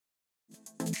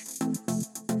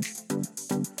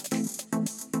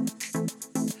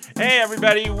Hey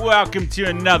everybody, welcome to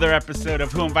another episode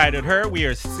of Who Invited Her. We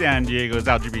are San Diego's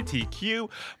LGBTQ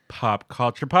pop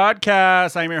culture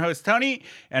podcast. I'm your host, Tony,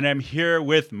 and I'm here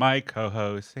with my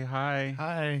co-host. Say hi.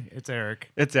 Hi, it's Eric.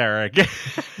 It's Eric.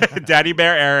 Daddy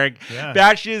Bear Eric. Yeah.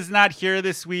 Bash is not here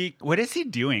this week. What is he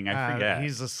doing? I forget.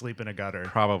 He's asleep in a gutter.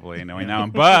 Probably, knowing now.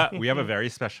 But we have a very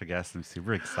special guest. I'm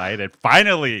super excited.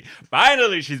 Finally,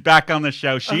 she's back on the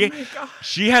show.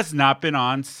 She has not been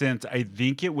on since I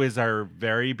think it was our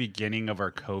very beginning of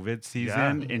our COVID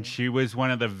season, and she was one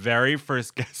of the very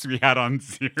first guests we had on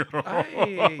Zoom.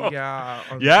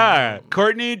 Yeah,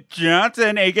 Courtney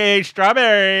Johnson, aka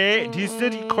Strawberry. Do you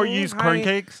still use corn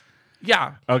cakes?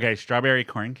 Yeah. Okay, Strawberry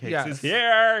Corn Cakes is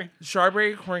here.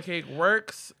 Strawberry corn cake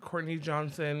works. Courtney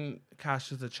Johnson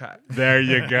cashes a check. There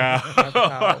you go.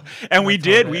 And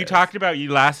we talked about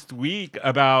you last week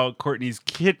about Courtney's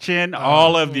Kitchen,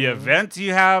 all of the events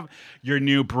you have, your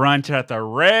new brunch at the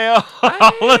Rail,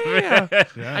 all of it.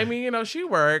 Yeah. I mean, she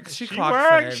works. She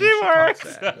works.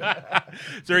 So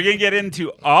we're going to get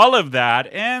into all of that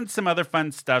and some other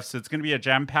fun stuff. So it's going to be a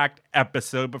jam-packed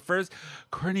episode. But first,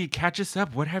 Courtney, catch us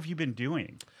up. What have you been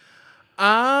doing?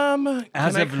 Can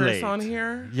I curse late. on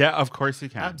here? Yeah, of course you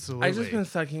can. Absolutely. I just been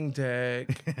sucking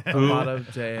dick. A lot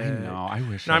of dick. I know. I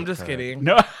wish. No, I'm just kidding.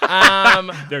 No.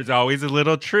 There's always a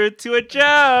little truth to a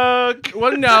joke.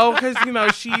 Well, no,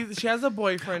 because she has a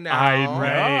boyfriend now. I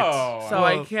know. So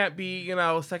I can't be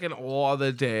sucking all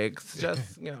the dicks.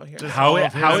 Just here. How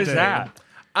is that?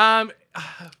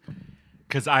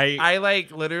 Because I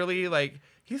literally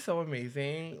he's so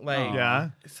amazing.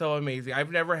 So amazing. I've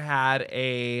never had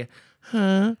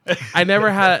I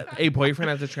never had a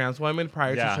boyfriend as a trans woman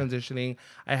prior to transitioning.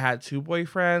 I had 2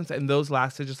 boyfriends, and those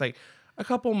lasted just a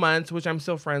couple months, which I'm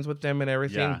still friends with them and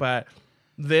everything. Yeah. But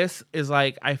this is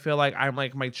I feel like I'm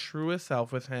my truest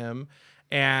self with him,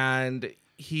 and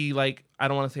he I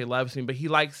don't want to say loves me, but he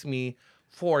likes me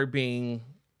for being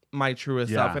my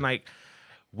truest self, and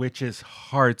which is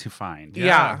hard to find.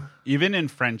 Yeah. Even in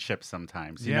friendships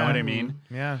sometimes. You know what I mean?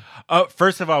 Yeah. Oh,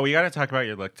 first of all, we got to talk about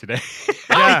your look today.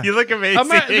 Yeah. You look amazing.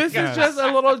 This is just a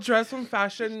little dress from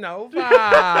Fashion Nova.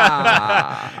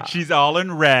 She's all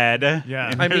in red.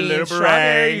 Yeah. I mean,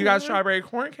 strawberry. You got strawberry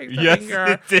corn cakes. Yes,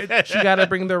 it did. She got to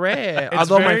bring the red.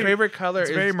 Although my favorite color is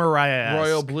very Mariah-esque.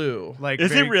 royal blue.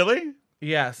 Is it really?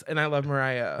 Yes, and I love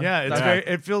Mariah. Yeah,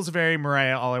 it feels very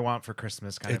Mariah. All I want for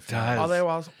Christmas kind of. It does. All I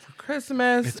want for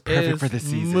Christmas It's perfect is for the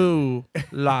season.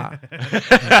 moolah.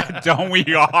 Don't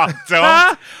we all?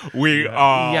 Don't we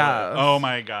all? Yes. Oh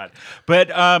my God. But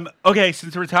okay,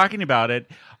 since we're talking about it,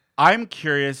 I'm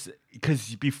curious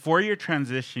because before your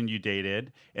transition, you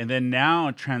dated, and then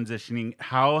now transitioning.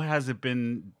 How has it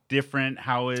been different?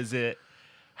 How is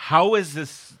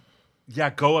this? Yeah,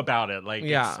 go about it.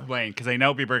 Explain, because I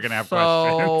know people are gonna have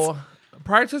questions. So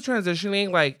prior to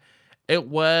transitioning, it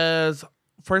was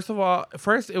first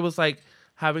it was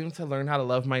having to learn how to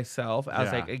love myself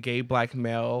as a gay black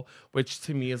male, which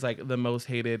to me is the most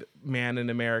hated man in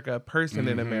America, person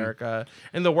in America,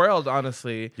 in the world,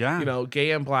 honestly. Yeah.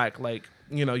 Gay and black,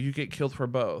 you get killed for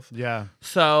both. Yeah.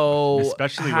 So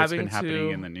especially what's been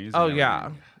happening in the news. Oh and yeah.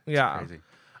 It's Yeah. crazy.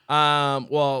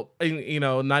 Well,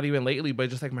 not even lately, but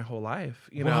just my whole life,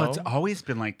 Well, it's always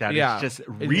been like that. Yeah. It's just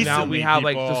And recently now we have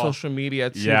people... the social media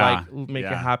to make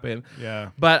it happen. Yeah.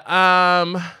 But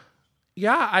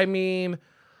yeah, I mean,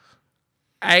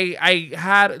 I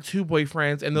had 2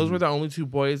 boyfriends, and those were the only 2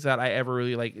 boys that I ever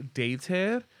really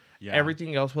dated. Yeah.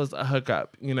 Everything else was a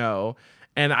hookup,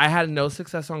 and I had no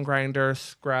success on Grindr,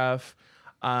 Scruff,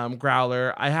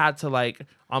 Growler. I had to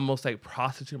almost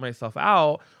prostitute myself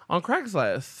out on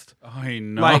Craigslist. I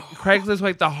know.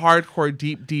 Craigslist, the hardcore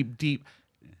deep DL.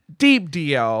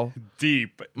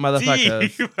 Deep.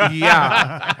 Motherfuckers. Deep.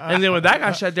 Yeah. And then when that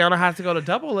got shut down, I had to go to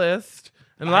Double List.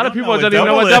 And a lot of people know don't what even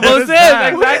know what Double Double List List is.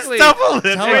 is. Exactly. Double List?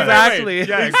 Exactly. Wait.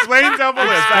 Yeah, explain Double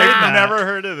List. I've never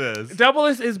heard of this. Double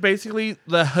List is basically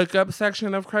the hookup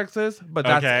section of Craigslist, but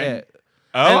that's it.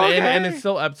 Oh, and it's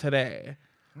still up today.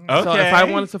 Okay. So if I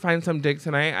wanted to find some dick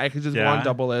tonight, I could just go Yeah. on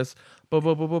Double List, boop,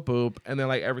 boop, boop, boop, boop, and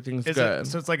then everything's good.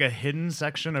 So it's a hidden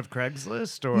section of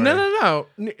Craigslist, or No.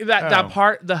 That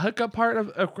part, the hookup part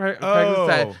of Craigslist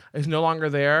that is no longer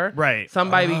there. Right.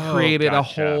 Somebody created a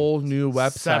gotcha. whole new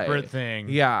website. separate thing.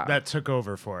 Yeah. That took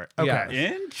over for it. Okay.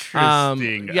 Yeah.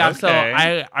 Interesting. Yeah. Okay. So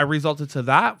I resulted to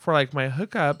that for my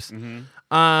hookups.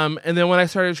 And then when I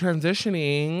started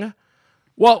transitioning,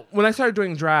 when I started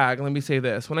doing drag, let me say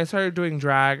this: when I started doing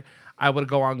drag, I would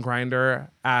go on Grindr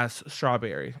as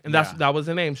Strawberry, and that was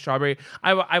the name, Strawberry.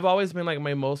 I've always been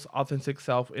my most authentic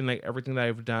self in everything that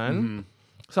I've done.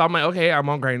 So I'm okay, I'm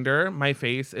on Grindr. My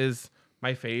face is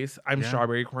my face. I'm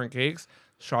Strawberry Corn Cakes.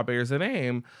 Strawberry is the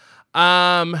name.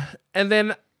 And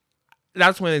then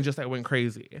that's when it just like went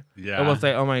crazy. Yeah. It was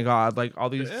like, oh my God, like all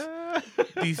these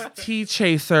tea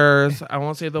chasers. I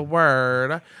won't say the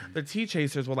word. The tea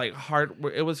chasers were like hard.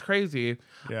 It was crazy.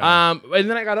 Yeah. And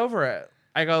then I got over it.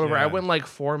 I got over it. Yeah. I went like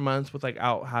 4 months with like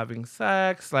out having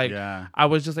sex. Like Yeah. I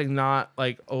was just like not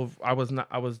like over. I was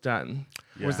done.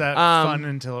 Was Yeah. that fun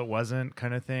until it wasn't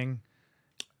kind of thing?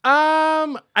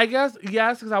 I guess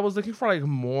yes, because I was looking for like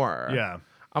more. Yeah.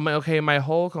 I'm like, okay, my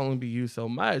hole can only be used so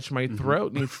much. My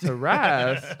throat needs to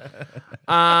rest.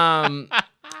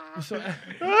 So, if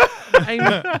you're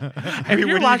what are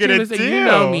you watching gonna this and do? you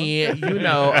know me, you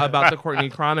know about the Courtney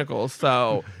Chronicles.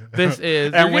 So this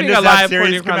is And when you're does getting a that live Courtney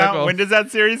series come out? Chronicles. When does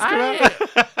that series come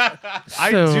out?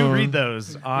 I do Soon. read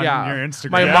those on your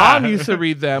Instagram. My mom used to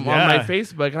read them on my Yeah.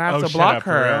 Facebook, and I have Oh, to shut block up,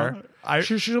 for her. real?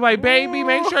 She's like, baby,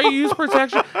 make sure you use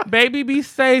protection. Baby, be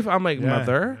safe. I'm like, Yeah.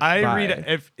 mother. I bye.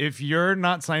 read if you're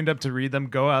not signed up to read them,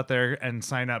 go out there and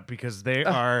sign up because they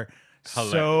are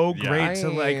so Yeah. great to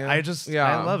like. I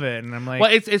Yeah. love it, and I'm like, Well,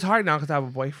 it's hard now because I have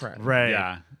a boyfriend. right,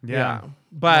 Yeah. yeah.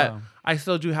 But Wow. I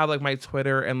still do have like my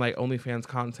Twitter and like OnlyFans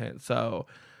content. So,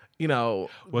 you know,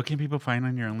 What can people find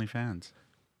on your OnlyFans?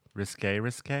 Risque?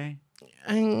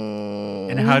 and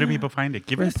And how do people find it?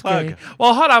 Give it a plug.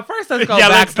 Well, hold on. First, let's go Yeah,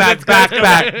 back. let's Back.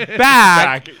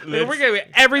 Back. We're gonna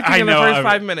everything I in the know, first I'm-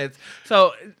 5 minutes.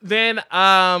 So then,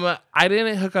 I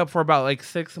didn't hook up for about like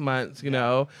 6 months. You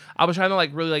know, I was trying to like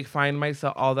really like find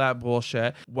myself, all that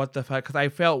bullshit. What the fuck? Because I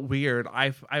felt weird.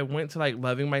 I went to like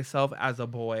loving myself as a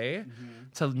boy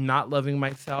to not loving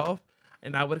myself,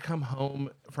 and I would come home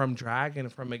from drag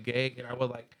and from a gig, and I would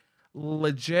like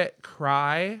legit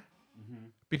cry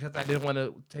because I didn't want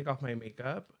to take off my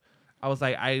makeup. I was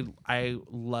like, I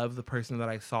love the person that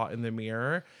I saw in the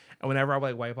mirror. And whenever I would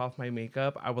like wipe off my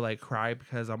makeup, I would like cry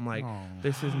because I'm like,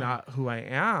 this is not who I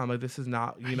am. Like, this is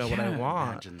not, what I can't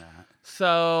want. Imagine that.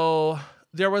 So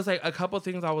there was like a couple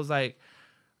things I was like,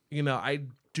 I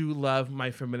do love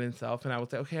my feminine self. And I would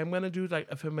say, okay, I'm going to do like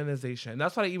a feminization.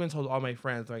 That's what I even told all my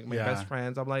friends, like my best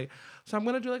friends. I'm like, so I'm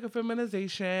going to do like a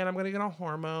feminization. I'm going to get on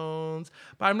hormones,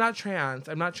 but I'm not trans.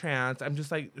 I'm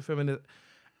just like feminine.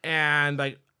 And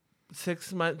like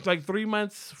 6 months, like 3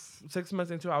 months, 6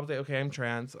 months into it, I was like, okay, I'm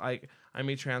trans. Like I'm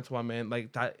a trans woman.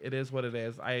 Like that, it is what it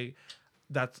is.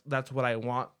 That's what I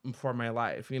want for my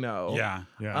life, Yeah.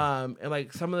 Yeah. And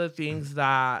like some of the things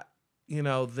that,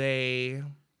 they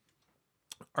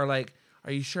are like,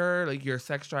 are you sure like your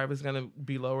sex drive is gonna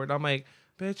be lowered? I'm like,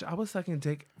 bitch, I was sucking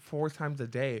dick 4 times a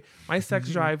day. My sex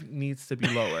drive needs to be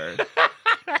lowered.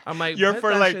 I'm like, You're put for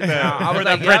that like shit the, down. I was for the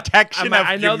like, yep. protection I'm like, of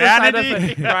I know the side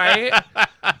humanity. effect, right?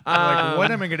 Like,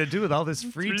 what am I gonna do with all this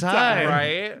free time?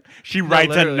 Right? She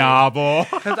writes a literally. novel.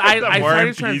 Because I War started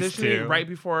and Peace, transitioning too. right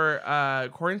before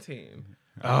quarantine.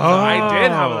 Oh, So I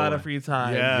did have a lot of free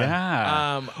time. Yeah.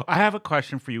 Yeah. I have a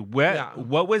question for you. Yeah.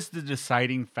 What was the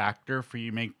deciding factor for you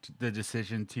to make the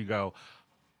decision to go,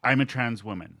 I'm a trans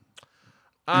woman?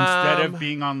 Instead of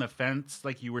being on the fence,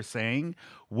 like you were saying,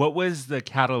 what was the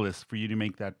catalyst for you to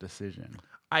make that decision?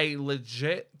 I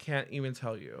legit can't even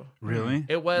tell you. Really?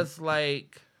 It was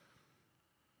like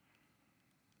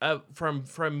from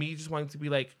me just wanting to be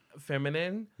like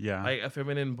feminine, Yeah. like a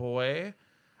feminine boy.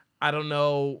 I don't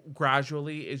know.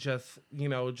 Gradually, it just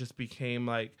just became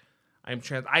like I'm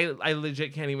trans. I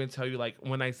legit can't even tell you like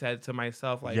when I said to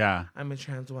myself like Yeah. I'm a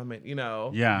trans woman.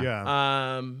 Yeah.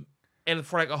 Yeah. And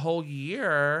for like a whole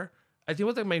year, I think it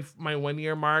was like my 1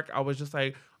 year mark. I was just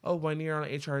like, oh, 1 year on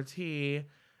HRT.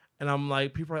 And I'm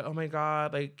like, people are like, oh my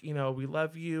God, like, we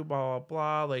love you, blah, blah,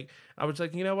 blah. Like, I was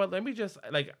like, you know what? Let me just,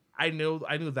 like, I knew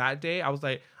that day. I was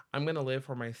like, I'm going to live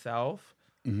for myself.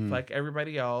 Like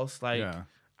everybody else. Like, Yeah.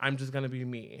 I'm just going to be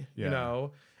me, Yeah.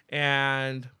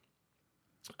 And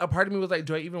a part of me was like,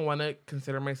 do I even want to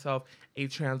consider myself a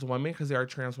trans woman? Because there are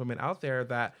trans women out there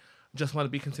that just want to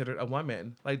be considered a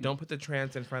woman. Like, don't put the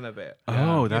trans in front of it.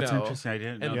 Oh, that's You know, interesting. I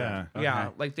didn't know and- that. Yeah,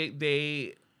 Okay. like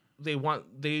they want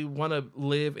to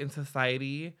live in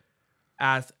society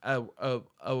as a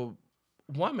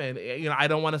woman. I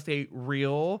don't want to say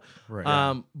real,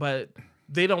 Right. but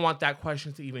they don't want that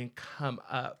question to even come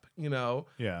up.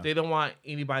 Yeah. They don't want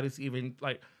anybody to even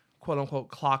like quote unquote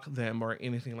clock them or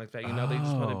anything like that. They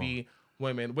just want to Oh. be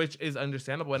women, which is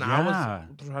understandable. And Yeah. I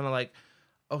was trying to like,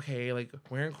 okay, like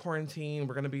we're in quarantine,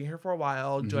 we're gonna be here for a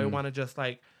while. Do I want to just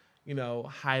like,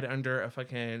 hide under a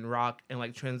fucking rock and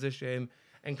like transition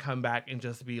and come back and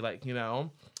just be like,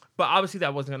 But obviously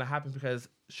that wasn't gonna happen because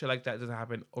shit like that doesn't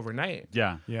happen overnight.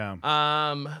 Yeah. Yeah.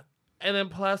 And then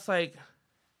plus like,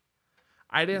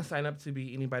 I didn't sign up to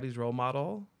be anybody's role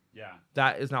model. Yeah.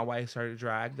 That is not why I started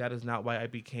drag. That is not why I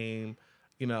became,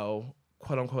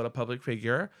 quote unquote a public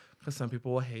figure, because some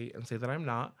people will hate and say that I'm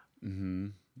not.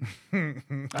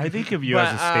 I think of you But,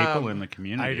 as a staple in the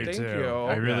community. I do Thank too. you.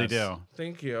 I really Yes. do.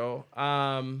 Thank you.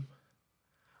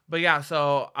 But yeah,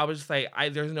 so I was just like,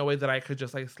 there's no way that I could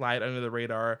just like slide under the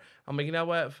radar. I'm like, you know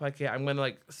what? Fuck it. I'm gonna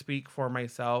like speak for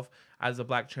myself as a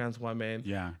Black trans woman.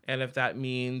 Yeah. And if that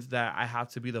means that I have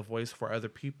to be the voice for other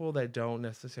people that don't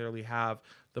necessarily have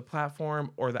the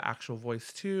platform or the actual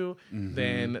voice too,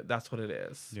 then that's what it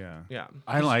is. Yeah. Yeah.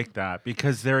 I like that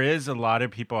because there is a lot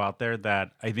of people out there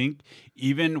that I think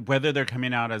even whether they're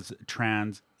coming out as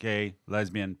trans, gay,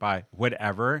 lesbian, bi,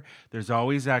 whatever, there's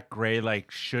always that gray,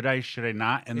 like, should I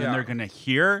not? And then Yeah. they're going to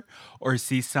hear or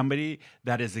see somebody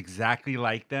that is exactly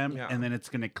like them. Yeah. And then it's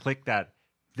going to click that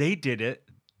they did it.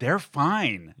 They're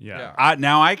fine. Yeah.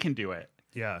 Now I can do it.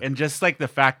 Yeah. And just like the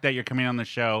fact that you're coming on the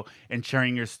show and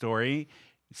sharing your story,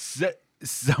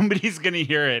 somebody's going to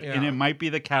hear it. And Yeah. it might be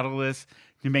the catalyst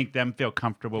to make them feel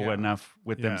comfortable Yeah. enough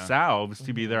with Yeah. themselves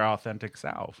to be their authentic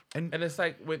self. And it's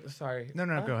like, sorry. No,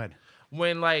 go ahead.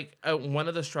 When like one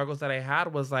of the struggles that I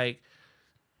had was like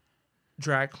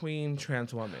drag queen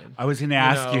trans woman. I was going to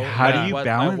ask you, how do you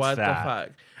balance what that? the fuck?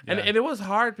 And Yeah. and it was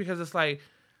hard because it's like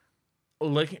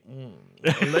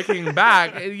looking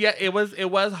back, it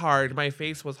was hard. My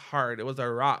face was hard. It was a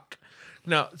rock.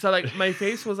 No, so like my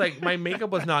face was like my makeup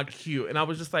was not cute, and I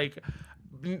was just like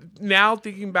now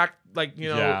thinking back, like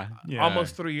Yeah.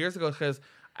 almost 3 years ago, because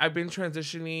I've been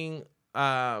transitioning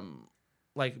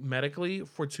like medically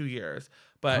for 2 years,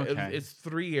 but Okay. it's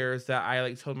 3 years that I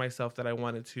like told myself that I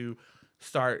wanted to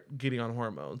start getting on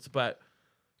hormones, but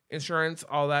insurance,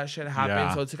 all that shit happened,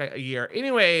 Yeah. so it took like a year.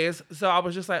 Anyways, so I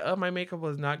was just like, oh, my makeup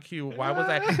was not cute. Why was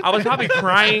I was probably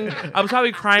crying. I was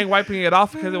probably crying, wiping it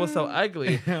off because it was so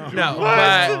ugly.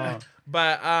 No,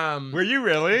 but Were you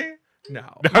really?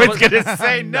 no. I was going to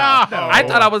say no. I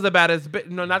thought I was the baddest.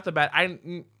 No, not the bad.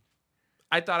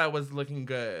 I thought I was looking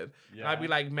good. And I'd be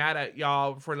like mad at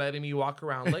y'all for letting me walk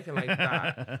around looking like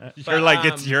that. You're But, like,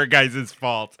 it's your guys'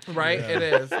 fault. right? It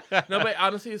is. No, but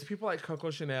honestly, it's people like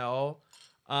Coco Chanel,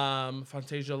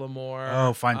 Fantasia Lamour.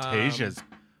 Oh, Fantasia's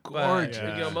But, gorgeous.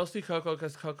 Yeah. mostly Coco,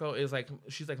 because Coco is like,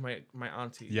 she's like my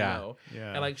auntie. Yeah. You know?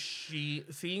 Yeah. And like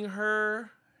seeing her,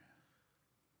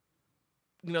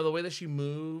 the way that she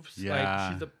moves, Yeah.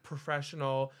 like she's a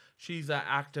professional, she's an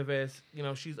activist,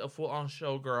 she's a full-on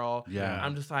showgirl. Yeah.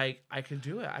 I'm just like, I could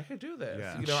do it. I could do this.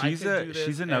 Yeah.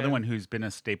 She's another one who's been a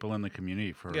staple in the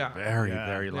community for Yeah. a very, Yeah.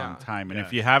 very long Yeah. time. And Yeah.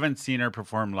 if you haven't seen her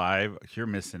perform live, you're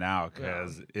missing out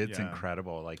because it's Yeah.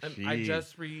 incredible. Like And she, I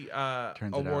just turns it out.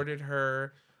 awarded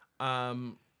her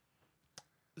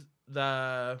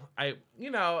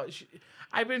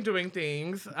I've been doing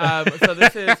things. So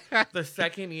this is the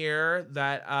second year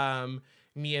that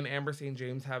me and Amber St.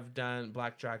 James have done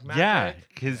Black Drag Magic. yeah,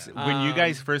 because when you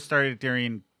guys Um, first started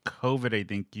during COVID, I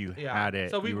think you had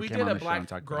it. So we came did on a the show and Black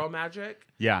talked Girl about it. Magic,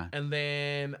 Yeah, and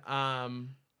then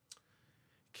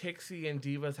Kixie and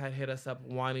Divas had hit us up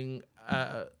wanting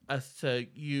us to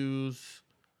use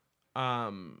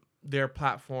their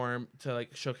platform to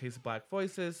like showcase Black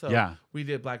voices. So Yeah. we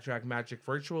did Black Drag Magic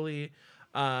virtually.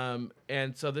 And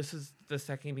so this is the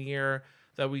second year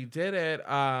that we did it.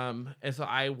 And so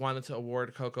I wanted to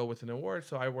award Coco with an award.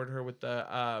 So I awarded her with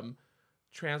the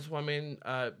trans woman,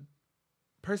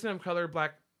 person of color,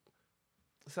 Black,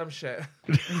 some shit.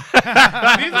 These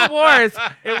awards.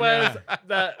 It was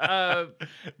the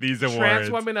these awards.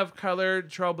 Trans Woman of Color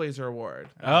Trailblazer Award.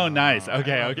 Oh, nice.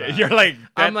 Okay, love okay. that. You're like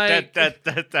I'm like-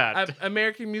 that.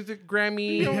 American Music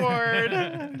Grammy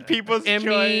Award. People's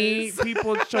Emmy, choice.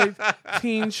 People's Choice,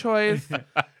 Teen Choice.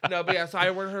 No, but yeah, so I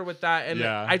awarded her with that, and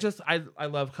Yeah. I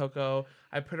love Coco.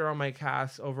 I put her on my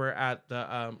cast over at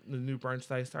the new brunch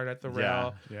that I started at the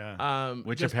Rail. Yeah.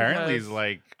 Which just apparently is because-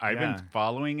 like I've Yeah. been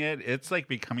following it. It's like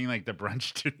becoming like the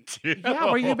brunch to do. Yeah,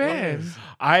 where you been?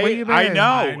 I Where you I been? know.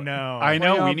 I know. I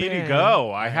know. Where We y'all need to been?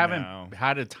 go. I I haven't know.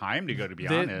 had a time to go, to be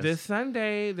Thi- honest. This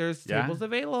Sunday, there's Yeah? tables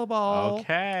available.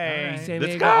 Okay. All right. San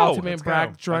Let's Diego go. Ultimate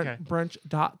Let's go. Okay.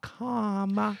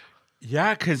 Brunch.com.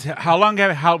 Yeah, because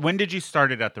when did you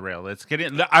start it at the Rail? Let's get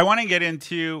in. I want to get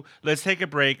into. Let's take a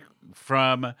break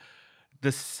from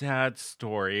the sad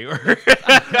story.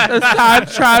 The sad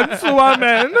trans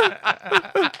woman.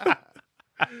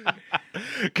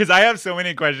 Because I have so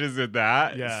many questions with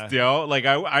that. Yeah. Still, like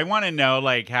I want to know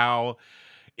like how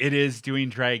it is doing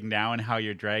drag now and how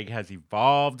your drag has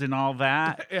evolved and all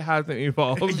that. It hasn't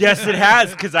evolved. Yes, it has.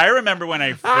 Because I remember when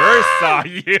I first saw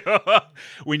you,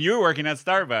 when you were working at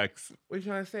Starbucks. What are you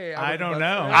trying to say? I don't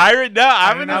know. I'm I don't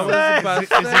gonna know. say. was Is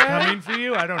it coming for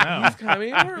you? I don't know. He's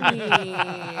coming for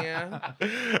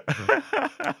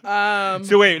me.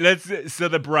 So wait, so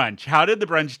the brunch. How did the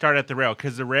brunch start at the Rail?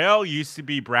 Because the Rail used to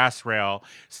be Brass Rail,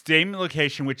 same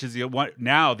location, which is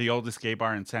now the oldest gay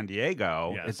bar in San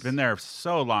Diego. Yes. It's been there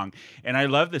so long, and I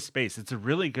love the space. It's a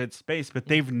really good space, but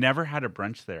they've never had a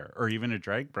brunch there, or even a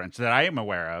drag brunch that I am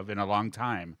aware of in a long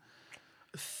time.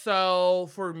 So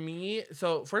for me,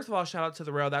 first of all, shout out to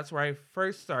the Rail. That's where I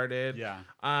first started. Yeah.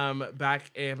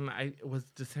 Back in it was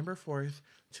December 4th,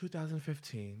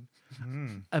 2015.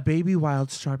 A baby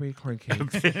wild strawberry corn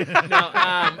cakes. No,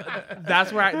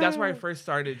 that's where I first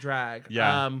started drag.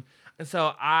 Yeah. And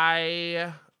so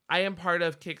I am part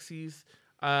of Kixie's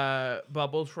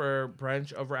Bubbles for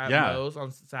brunch over at Moe's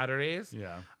on Saturdays.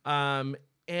 Yeah.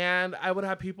 And I would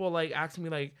have people like ask me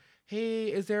like, hey,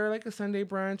 is there like a Sunday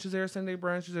brunch? Is there a Sunday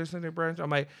brunch? Is there a Sunday brunch? I'm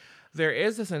like, there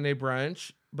is a Sunday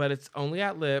brunch, but it's only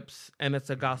at Lips and it's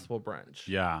a gospel brunch.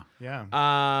 Yeah.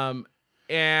 Yeah.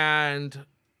 And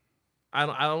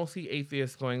I don't see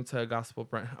atheists going to a gospel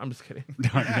brunch. I'm just kidding.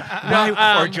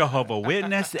 Or Jehovah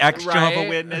Witness, Jehovah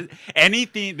Witness,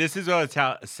 anything. This is what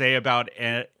I say about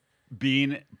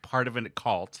being part of a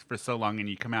cult for so long and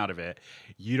you come out of it.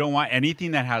 You don't want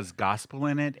anything that has gospel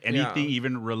in it, anything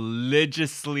even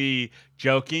religiously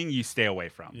joking, you stay away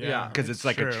from. Yeah. Because it's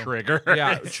like true. a trigger.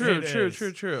 Yeah, true.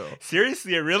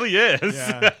 Seriously, it really is.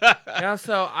 Yeah. Yeah,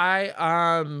 so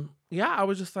I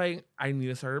was just like, I need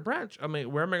to start a brunch. I'm like,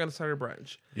 where am I going to start a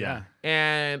brunch? Yeah.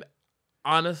 And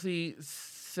honestly,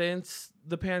 since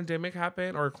the pandemic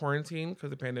happened, or quarantine, because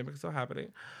the pandemic is still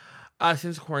happening,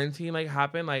 since quarantine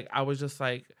happened, I was just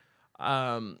like,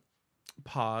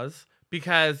 pause,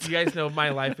 because you guys know my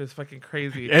life is fucking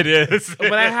crazy. It is.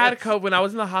 When I had COVID, when I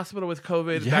was in the hospital with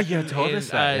COVID, Yeah, you told us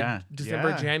that, December,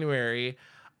 Yeah. January,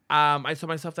 I told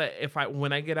myself that if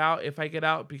I get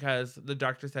out, because the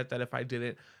doctor said that if I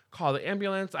didn't call the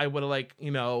ambulance, I would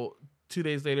have 2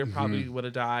 days later probably would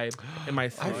have died in my I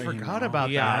sleep. forgot about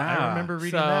Yeah. that. I remember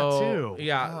reading that too.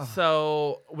 Yeah. Oh.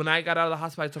 So when I got out of the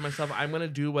hospital, I told myself, I'm going to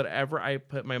do whatever I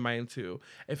put my mind to.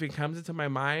 If it comes into my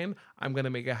mind, I'm going to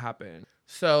make it happen.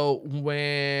 So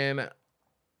when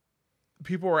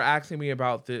people were asking me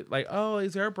about the, oh,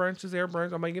 is there a brunch? Is there a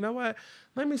brunch? I'm like, you know what?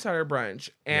 Let me start a brunch.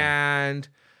 Yeah. And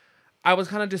I was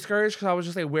kind of discouraged because I was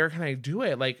just like, where can I do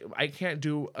it? I can't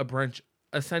do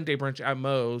a Sunday brunch at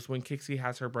Moe's when Kixie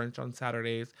has her brunch on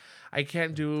Saturdays. I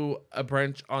can't do a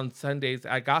brunch on Sundays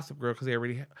at Gossip Girl because they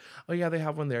already they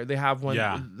have one there. They have one,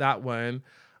 that one.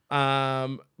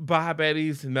 Baja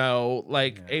Betty's, no.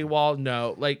 AWOL,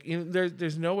 no.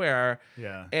 There's nowhere.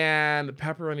 Yeah. And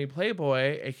Pepperoni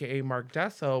Playboy, aka Mark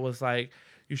Desso, was like,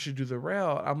 you should do the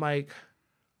Rail. I'm like,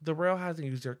 the Rail hasn't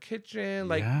used their kitchen.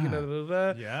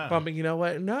 Yeah. But I'm like, you know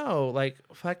what? No,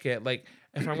 fuck it.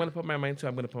 If I'm gonna put my mind to it,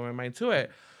 I'm gonna put my mind to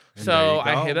it. And So there you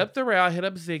I go. hit up the Rail, I hit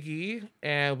up Ziggy,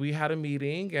 and we had a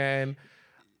meeting. And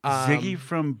Ziggy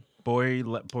from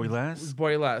Boylesque?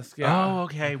 Boylesque, yeah. Oh,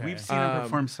 okay. We've seen him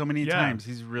perform so many times.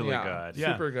 He's really good.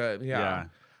 Yeah. Super good, yeah.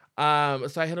 Yeah.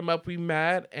 So I hit him up, we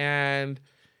met, and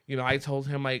I told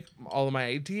him all of my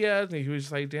ideas, and he was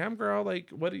just like, damn girl,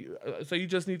 what do you, so you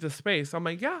just need the space. I'm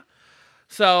like, yeah.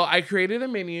 So I created a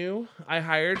menu. I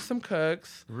hired some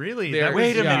cooks. Really? There-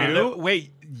 Wait a Yeah. minute.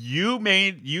 Wait, you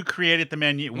created the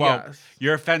menu. Well, Yes.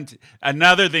 you're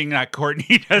another thing that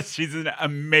Courtney does. She's an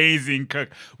amazing cook,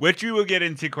 which we will get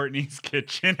into Courtney's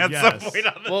kitchen at Yes. some point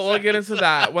on the We'll get into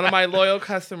that. One of my loyal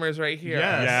customers right here.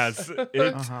 Yes. Yes,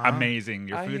 it's Uh-huh. amazing.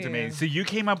 Your I food's hear. amazing. So you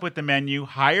came up with the menu,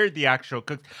 hired the actual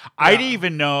cooks. I didn't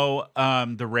even know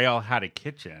the Rail had a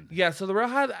kitchen. Yeah, so the Rail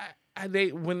had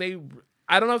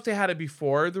I don't know if they had it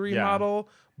before the remodel,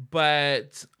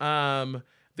 but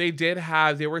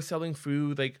they were selling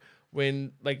food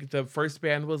when the first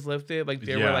ban was lifted,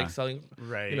 they were selling,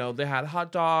 Right. they had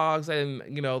hot dogs and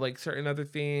certain other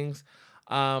things.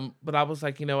 But I was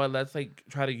like, you know what, let's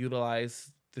try to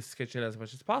utilize this kitchen as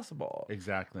much as possible.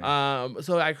 Exactly.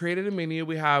 So I created a menu.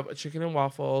 We have chicken and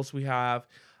waffles. We have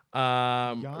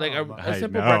a Yum.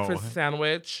 simple I know. breakfast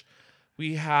sandwich.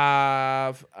 We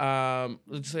have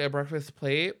let's just say a breakfast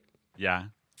plate, yeah.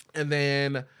 and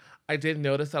then I did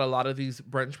notice that a lot of these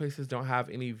brunch places don't have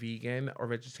any vegan or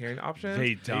vegetarian options.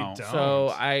 They don't. So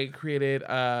I created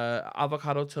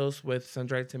avocado toast with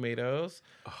sun-dried tomatoes,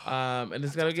 and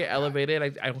it's gonna get elevated.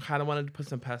 I kind of wanted to put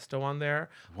some pesto on there.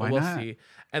 Why but we'll not? see.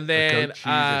 And then goat cheese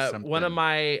or something. one of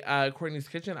my Courtney's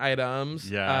Kitchen items,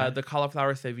 the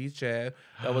cauliflower ceviche,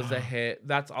 that was a hit.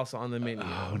 That's also on the menu.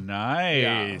 Oh, nice.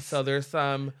 Yeah. So there's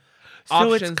some So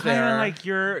options it's kind there. of like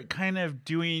you're kind of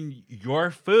doing your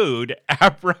food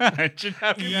at brunch. And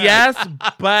having Yes,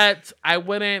 but I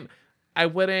wouldn't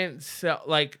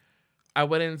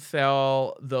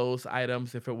sell those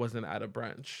items if it wasn't at a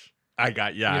brunch. I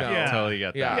got You know. totally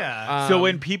get that. Yeah. Yeah. So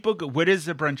when people go, what is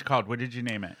the brunch called? What did you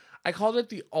name it? I called it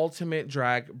the Ultimate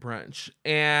Drag Brunch,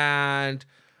 and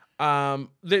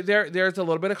there's a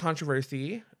little bit of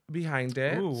controversy behind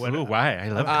it. Ooh, what? Ooh, why? I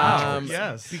love Um, controversy.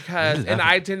 Yes. Because, and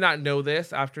I did not know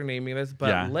this after naming this, but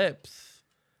Yeah. Lips,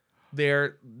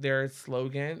 their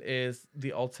slogan is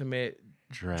the ultimate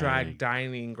drag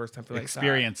dining or something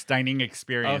experience, dining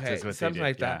experience Okay, is what something they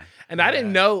like did. that. And I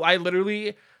didn't know. I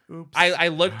literally, Oops. I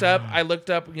looked up,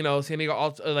 you know, San Diego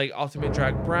Ultimate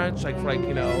Drag Brunch, like for like,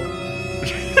 you know,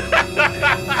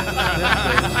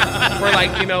 for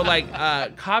like, you know, like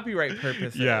copyright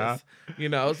purposes. Yeah. You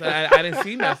know, so I didn't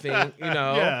see nothing, you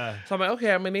know. Yeah. So I'm like,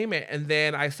 okay, I'm gonna name it. And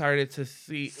then I started to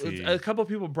see. A couple of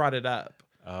people brought it up.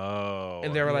 Oh.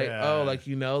 And they were like, yeah. oh, like,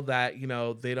 you know, that, you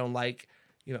know, they don't like,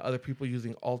 you know, other people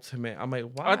using ultimate. I'm like,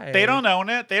 why? They don't own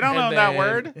it. They don't And own that then-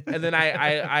 word. And then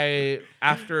I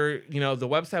after, you know, the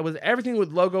website was everything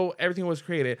with logo, everything was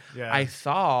created. Yeah. I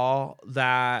saw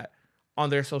that on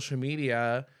their social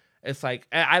media. It's like,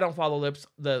 I don't follow Lips,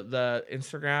 the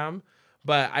Instagram,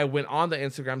 but I went on the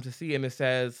Instagram to see, and it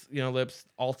says, you know, Lips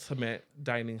Ultimate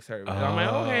Dining Service. And I'm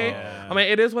like, okay. Yeah. I mean,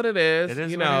 it is what it is. It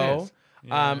is you what it know. is.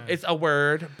 Yeah. It's a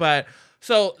word, but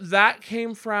so that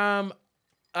came from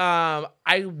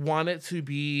I want it to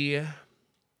be,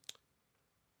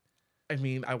 I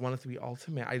mean, I want it to be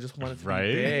ultimate. I just want it to Right?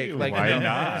 be big. Like, Why you know,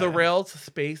 not? the rails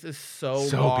space is so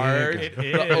So large. big. It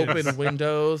The is. open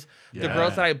windows. The Yeah.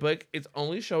 girls that I book, it's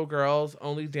only showgirls,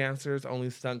 only dancers, only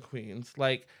stunt queens.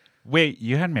 Like, Wait,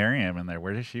 you had Miriam in there.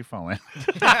 Where does she fall in?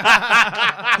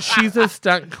 she's a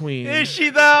stunt queen. Is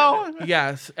she though?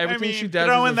 Yes. Everything I mean, she does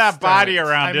throwing is a that body stunt.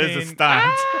 around I is a mean,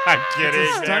 stunt. I'm kidding.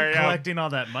 Stunt Miriam. collecting all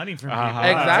that money from people. Uh-huh.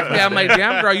 Exactly. I'm like,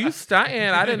 damn, girl, you stunting.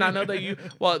 I did not know that you.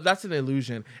 Well, that's an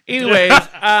illusion. Anyways,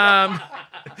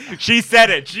 She said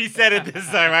it. She said it this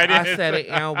time. I didn't. I said it,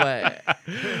 and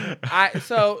what?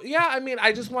 So yeah, I mean,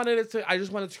 I just wanted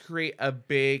to create a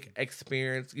big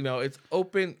experience. You know, it's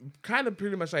open, kind of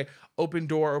pretty much like open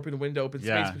door, open window, open space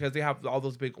Yeah. because they have all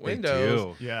those big They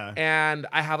windows. do. Yeah. And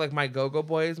I have like my go-go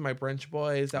boys, my brunch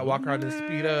boys that walk around in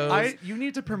speedos. You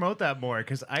need to promote that more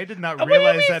because I did not What do you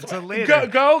realize mean? that till later.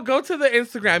 Go to the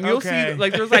Instagram. You'll Okay. see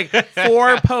like there's like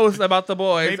 4 posts about the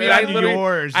boys. Maybe And I on literally-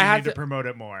 yours, you I had need to promote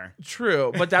it more.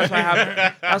 True, but that's why I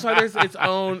have. That's why there's its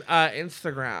own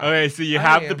Instagram. Okay, so you I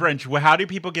have the am. brunch. Well, how do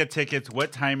people get tickets?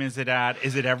 What time is it at?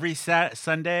 Is it every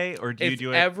Sunday or do you It's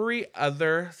do it? every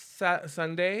other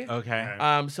Sunday. Okay.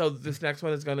 So this next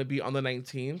one is going to be on the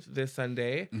 19th, this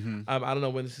Sunday. I don't know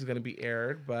when this is going to be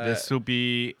aired, but This will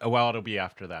be it'll be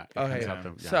after that. It okay. comes out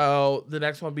the- yeah. So the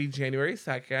next one will be January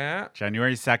 2nd.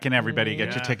 January 2nd, everybody get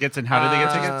your Yeah. tickets. And how do they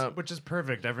get tickets? Which is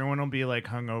perfect. Everyone will be like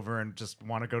hungover and just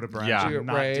want to go to brunch Yeah. and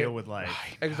not Right. deal with life.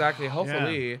 Exactly.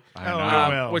 Hopefully. I Oh, know. I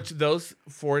will. Which those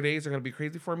 4 days are going to be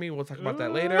crazy for me. We'll talk about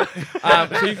that later.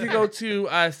 So you can go to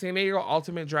San Diego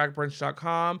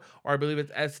UltimateDragBrunch.com, or I believe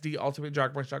it's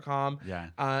SDUltimateDragBrunch.com. Yeah.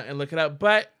 And look it up.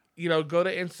 But, you know, go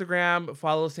to Instagram,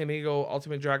 follow San Diego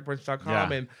UltimateDragBrunch.com,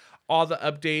 Yeah. and all the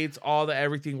updates, all the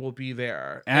everything will be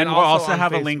there. And we'll also on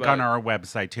have a link on Facebook. our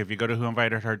website too. If you go to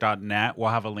whoinvitedher.net, we'll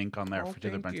have a link on there Oh, to the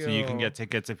thank brunch. So you can you. get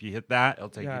tickets. If you hit that, it'll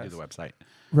take you to Yes. the website.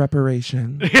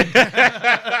 Reparation.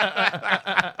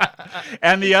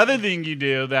 And the other thing you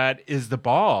do that is the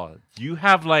ball. You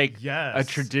have like Yes.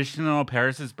 a traditional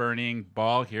Paris is Burning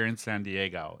ball here in San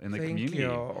Diego in the Thank community.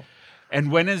 you. And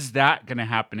when is that going to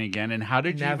happen again? And how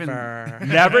did you Never. even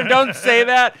never? Don't say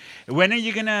that. When are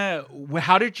you gonna?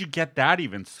 How did you get that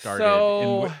even started?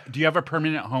 So- And do you have a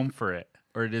permanent home for it,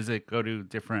 or does it go to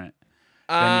different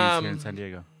venues here in San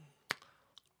Diego?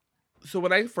 So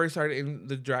when I first started in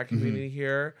the drag community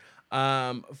here,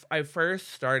 I first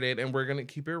started, and we're gonna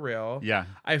keep it real. Yeah.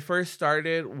 I first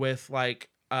started with like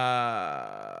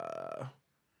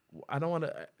I don't want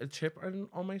a chip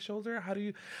on my shoulder. How do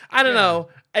you? I don't know.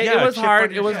 Yeah, It was chip hard. on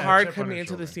It your was shoulder. hard Chip on coming your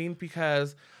into the shoulder. scene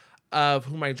because of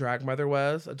who my drag mother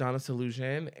was, Adonis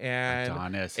Illusion, and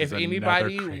Adonis if is another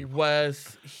anybody creep.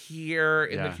 was here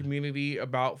in the Yeah. community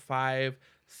about 5,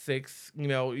 6,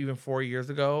 even 4 years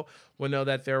ago will know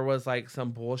that there was like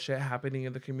some bullshit happening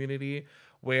in the community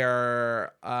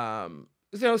where,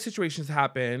 situations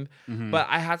happened, but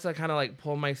I had to kind of like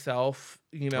pull myself,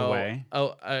 away.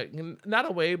 Not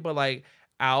away, but like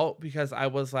out, because I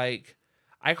was like,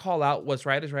 I call out what's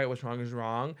right is right, what's wrong is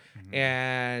wrong.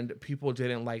 And people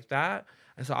didn't like that.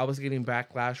 And so I was getting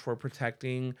backlash for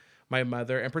protecting my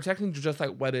mother and protecting just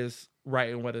like what is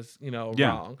right and what is,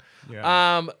 wrong.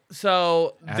 Yeah.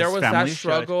 So As there was that families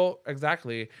struggle.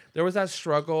 Exactly. There was that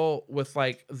struggle with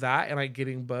like that and like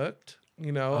getting booked,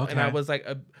 and I was like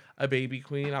a baby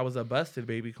queen. I was a busted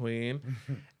baby queen.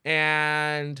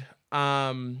 And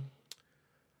I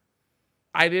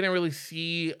didn't really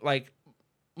see like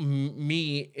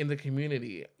me in the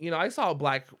community. I saw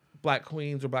black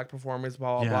queens or black performers,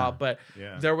 blah blah blah, but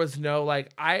there was no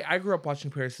like I grew up watching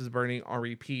Paris is Burning on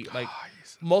repeat like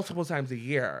multiple times a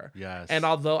year. Yes. And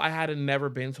although I had never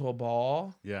been to a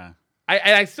ball, Yeah.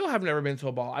 I still have never been to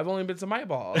a ball. I've only been to my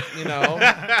balls,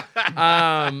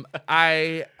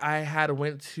 I had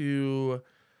went to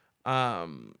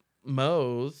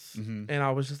Moe's and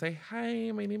I was just like,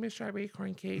 hi, my name is Strawberry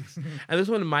Corn Cakes. And this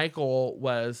one, Michael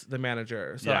was the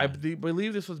manager. So I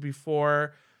believe this was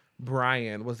before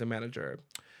Brian was the manager.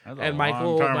 That's And a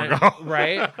Michael, long time ago.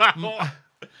 right?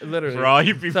 Literally. For all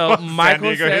you people So in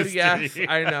Michael San Diego said yes. history.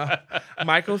 I know.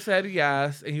 Michael said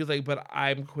yes. And he was like, but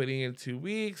I'm quitting in 2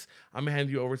 weeks. I'm going to hand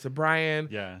you over to Brian.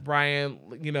 Yeah. Brian,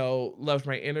 loved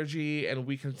my energy, and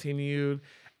we continued.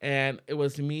 And it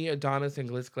was me, Adonis, and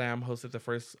Glitz Glam hosted the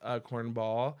first corn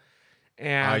ball.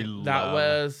 And that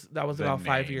was about 5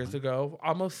 name. years ago,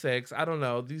 almost 6. I don't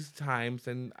know these times,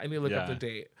 and I need to look up the Yeah.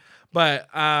 date. But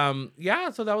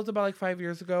so that was about like 5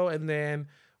 years ago. And then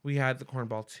we had the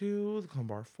Cornball 2, the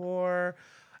Cornball 4.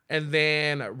 And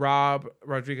then Rob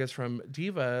Rodriguez from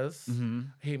Divas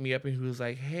hit me up and he was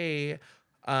like, hey,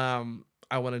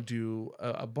 I want to do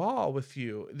a ball with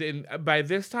you. Then by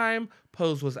this time,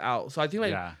 Pose was out. So I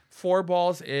think 4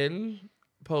 balls in,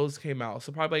 Pose came out.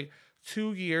 So probably like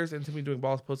 2 years into me doing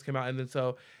balls, Pose came out. And then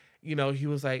so, he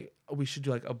was like, we should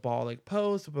do like a ball like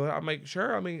Pose. I'm like,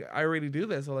 sure. I mean, I already do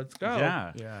this, so let's go.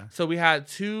 Yeah. Yeah. So we had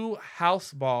 2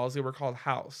 house balls. They were called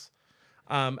House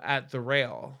at the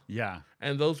rail. Yeah.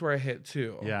 And those were a hit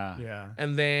too. Yeah. Yeah.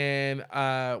 And then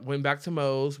went back to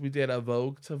Moe's. We did a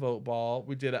Vogue to Vote ball.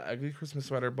 We did an Ugly Christmas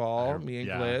Sweater ball, me and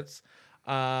Glitz.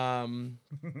 I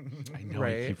know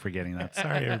I keep forgetting that.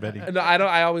 Sorry, everybody. No, I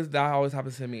don't. That always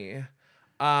happens to me.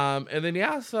 And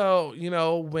then so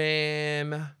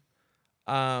when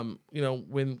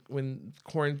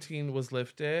quarantine was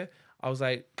lifted, I was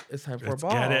like, it's time for a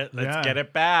ball. Let's get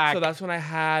it back. So that's when I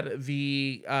had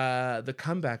the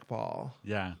comeback ball.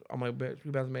 Yeah. I'm like, bitch, we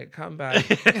about to make a comeback.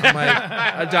 I'm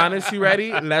like, Adonis, you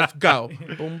ready? Let's go.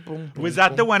 Boom, boom, boom. Was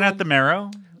that the one at the Marrow?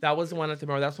 That was the one at the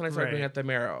Marrow. That's when I started doing Right. at the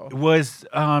Marrow. Was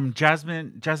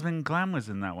Jasmine Glam was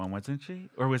in that one, wasn't she?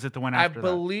 Or was it the one I after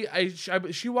believe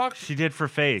she walked. She did for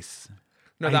Face.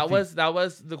 No, I that think-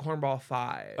 was the Cornball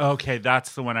 5. Okay,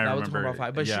 that's the one I that remember. was the Cornball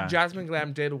 5. But yeah. Jasmine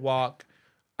Glam did walk,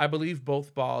 I believe,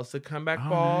 both balls. The comeback Oh,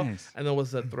 ball nice. and then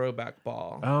was the throwback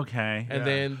ball. Okay. And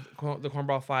then the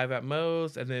Cornball 5 at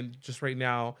Moe's. And then just right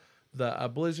now, the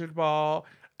Blizzard ball.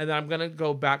 And then I'm going to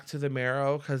go back to the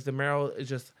Marrow because the Marrow is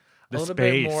just a little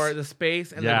bit more the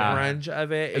space and the grunge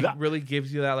of it. It really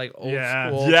gives you that like old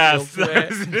school. Yes. feel to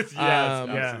it. Yes,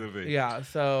 absolutely. Yeah.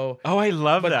 So, Oh, I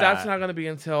love but that. that's not going to be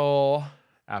until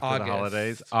after August. the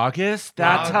holidays. August?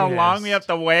 That's how long we have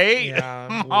to wait?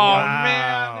 Yeah. Oh, Wow.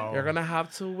 man. You're gonna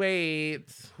have to wait.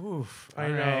 Oof. I All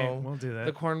know. right, we'll do The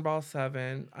that. Cornball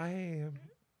 7. I am.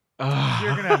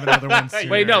 You're gonna have another one soon.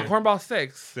 Wait, no, Cornball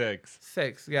 6. 6.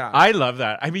 6. Yeah. I love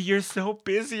that. I mean, you're so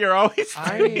busy. You're always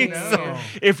I doing know. so.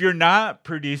 If you're not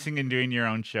producing and doing your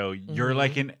own show, you're Mm-hmm.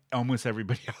 like in almost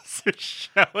everybody else's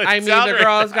show. I mean, the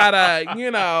girls gotta, I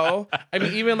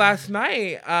mean, even last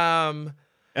night,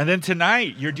 And then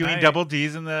tonight, you're doing Tonight. double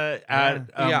D's in the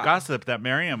Yeah. gossip that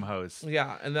Miriam hosts.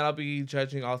 yeah, and then I'll be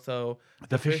judging also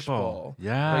The Fish fishbowl. Bowl.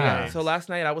 Yeah. But yeah. Nice. So last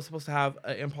night I was supposed to have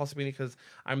an Impulse meeting because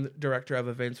I'm the director of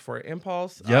events for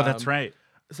Impulse. Yeah, that's right.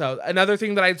 So another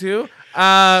thing that I do.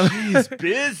 He's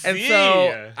busy. And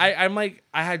so I'm like,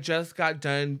 I had just got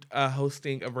done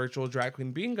hosting a virtual drag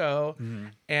queen bingo,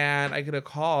 and I get a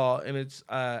call, and it's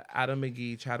Adam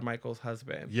McGee, Chad Michael's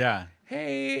husband. yeah.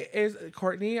 Hey, is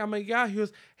Courtney? I'm like, yeah. He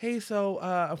goes, hey, so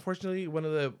unfortunately, one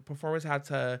of the performers had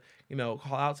to,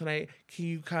 call out tonight. Can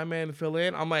you come in and fill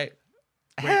in? I'm like,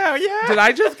 Hell yeah. did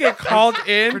I just get called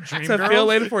in For to Dream fill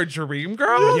Girls? in for Dream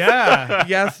Girls? Yeah.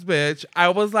 Yes, bitch. I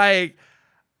was like,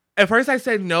 at first I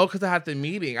said no because I had the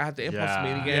meeting. I had the Impulse Yeah.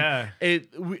 meeting. And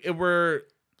Yeah. we're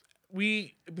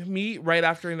we meet right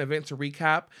after an event to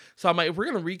recap. So I'm like, if we're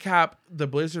gonna recap the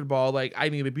Blizzard Ball, like I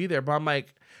need to be there. But I'm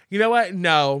like, you know what?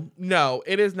 No,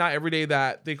 it is not every day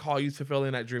that they call you to fill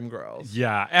in at Dreamgirls.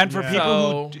 Yeah, and for Yeah.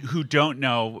 people who don't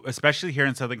know, especially here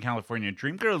in Southern California,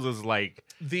 Dreamgirls is like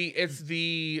It's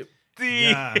the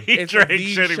Yeah. It's Drake the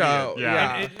should be- show. Yeah.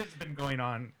 Yeah. It has been going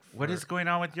on. What is going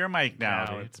on with your mic now?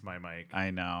 Now dude? it's my mic.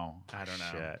 I know. I don't know.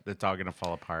 Shit, it's all gonna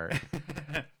fall apart.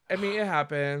 I mean, it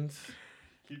happens.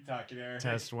 Keep talking, Eric.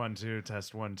 Test 1 2.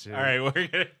 Test 1 2. All right, we're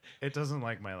gonna. It doesn't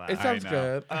like my laugh. It sounds know.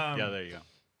 good. Yeah, there you go.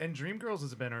 And Dreamgirls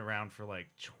has been around for like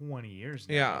 20 years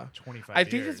now. Yeah. 25 I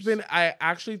think years. it's been. I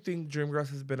actually think Dreamgirls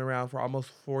has been around for almost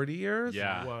 40 years.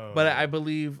 Yeah. Whoa. But I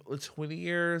believe 20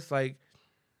 years, like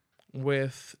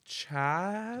with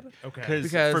Chad. Okay.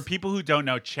 Because- For people who don't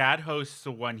know, Chad hosts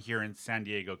the one here in San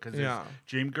Diego. Because Yeah.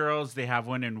 Dreamgirls, they have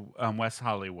one in West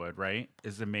Hollywood, right?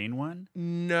 Is the main one?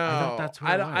 No, I thought that's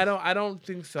what it was. I don't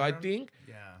think so. I think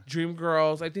Yeah.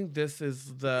 Dreamgirls. I think this is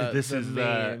the. This the is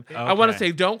main. the- I want to okay.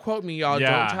 say, don't quote me, y'all.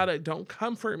 Yeah. Don't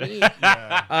come for me.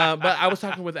 Yeah. But I was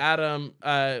talking with Adam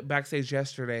backstage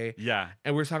yesterday, Yeah.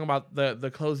 and we were talking about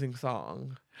the closing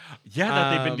song. Yeah,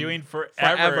 that they've been Um, doing forever.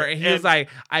 Forever. And he was like,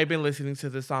 I've been listening to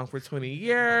this song for 20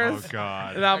 years. oh,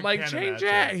 God. And I'm I like, can't change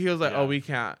imagine. it. He was like, Yeah. oh, we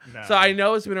can't. No. So I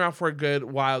know it's been around for a good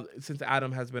while since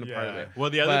Adam has been a part of Yeah. it. Well,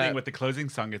 the other But- thing with the closing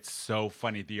song, it's so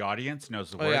funny. The audience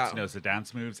knows the Oh, words, yeah. knows the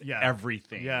dance moves, Yeah.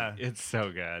 everything. Yeah. It's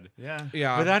so good. Yeah.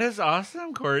 Yeah. But that is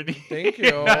awesome, Courtney. Thank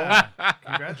you.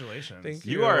 Congratulations. Thank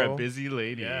You are a you. busy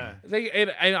lady. Yeah.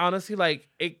 And honestly, like,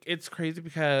 it's crazy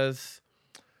because,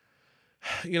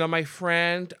 you know, my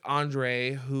friend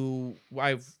Andre, who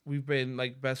we've been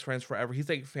like best friends forever. He's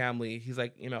like family. He's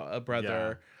like, you know, a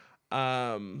brother.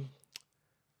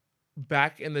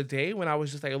 Back in the day when I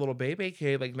was just like a little baby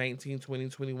kid, like 19, 20,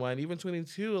 21, even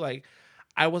 22, like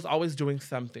I was always doing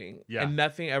something. Yeah. And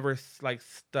nothing ever like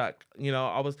stuck. You know,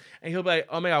 and he'll be like,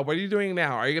 oh my God, what are you doing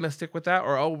now? Are you gonna stick with that?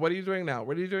 Or oh, what are you doing now?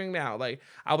 What are you doing now? Like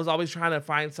I was always trying to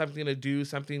find something to do,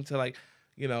 something to like,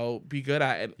 you know, be good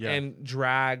at. And, Yeah. and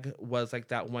drag was like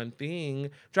that one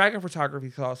thing. Drag and photography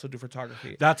could also do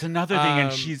photography. That's another thing,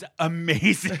 and Um, she's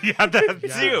amazing at that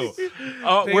Yes. too.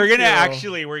 Oh, Thank we're gonna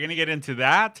you. we're gonna get into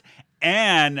that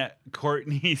and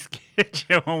Courtney's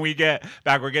kitchen when we get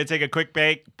back. We're gonna take a quick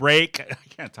break. I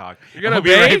can't talk. You're gonna we'll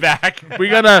be right bake? back. We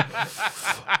gotta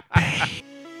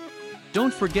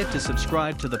Don't forget to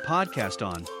subscribe to the podcast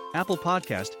on Apple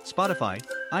Podcast, Spotify,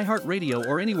 iHeartRadio,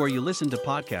 or anywhere you listen to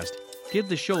podcasts. Give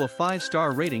the show a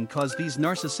 5-star rating cause these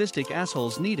narcissistic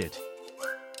assholes need it.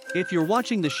 If you're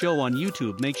watching the show on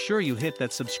YouTube, make sure you hit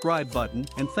that subscribe button,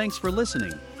 and thanks for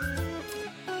listening.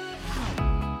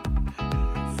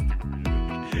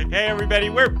 Hey everybody,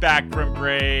 we're back from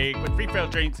break with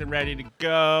refilled drinks and ready to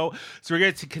go. So we're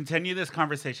going to continue this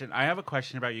conversation. I have a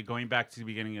question about you going back to the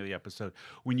beginning of the episode.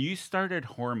 When you started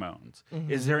hormones,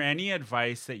 is there any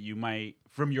advice that you might,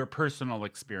 from your personal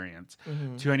experience,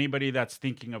 to anybody that's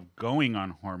thinking of going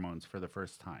on hormones for the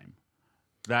first time?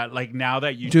 That like now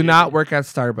that you do did- not work at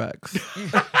Starbucks.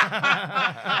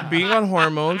 Being on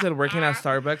hormones and working at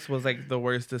Starbucks was like the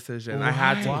worst decision. I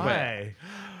had to quit Why?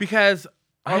 because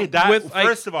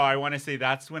First of all, I want to say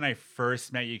that's when I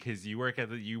first met you because you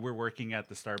were working at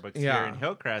the Starbucks here Yeah. in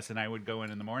Hillcrest, and I would go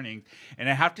in the morning. And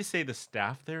I have to say, the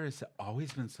staff there has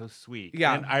always been so sweet.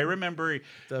 Yeah. and I remember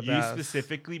The you best.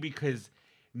 specifically because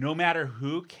no matter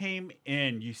who came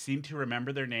in, you seemed to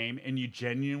remember their name, and you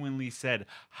genuinely said,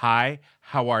 "Hi,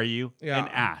 how are you?" Yeah. and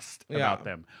asked Yeah. about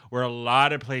them. Where a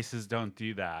lot of places don't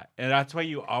do that, and that's why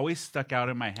you always stuck out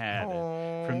in my head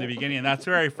from the beginning. And that's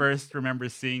where I first remember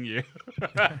seeing you.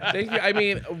 Thank you. I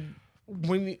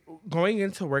mean, going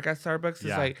into work at Starbucks is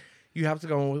Yeah. like you have to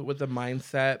go with the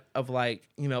mindset of like,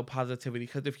 you know, positivity.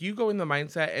 Because if you go in the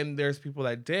mindset, and there's people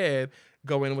that did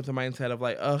go in with the mindset of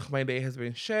like, ugh, my day has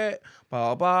been shit,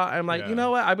 blah, blah, blah. I'm like, Yeah. you know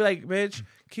what? I'd be like, bitch,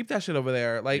 keep that shit over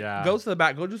there. Like, Yeah. go to the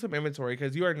back, go do some inventory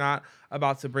because you are not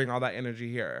about to bring all that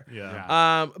energy here.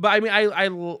 Yeah. But I mean,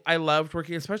 I loved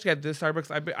working, especially at this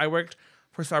Starbucks. I worked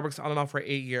for Starbucks on and off for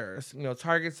 8 years. You know,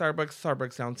 Target,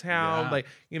 Starbucks downtown, Yeah. like,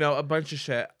 you know, a bunch of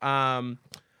shit.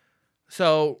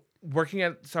 So working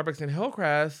at Starbucks in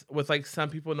Hillcrest with like some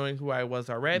people knowing who I was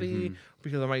already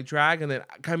because of my drag, and then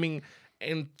coming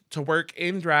in to work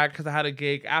in drag because I had a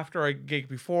gig after a gig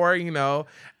before, you know,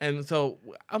 and so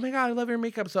oh my God, I love your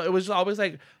makeup. So it was just always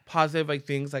like positive like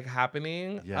things like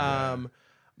happening. Yeah.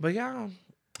 But yeah,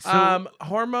 So-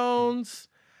 hormones.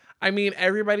 I mean,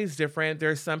 everybody's different.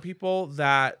 There's some people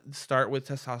that start with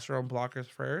testosterone blockers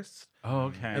first. Oh,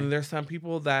 okay. And there's some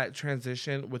people that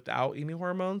transition without any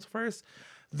hormones first.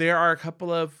 There are a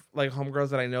couple of like homegirls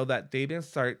that I know that they didn't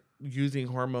start using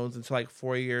hormones until like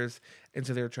 4 years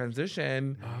into their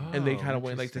transition, and they kind of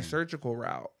went like the interesting. surgical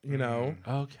route, you know.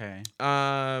 Okay.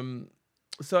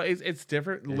 So it's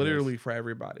different, It literally for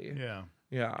everybody. Yeah.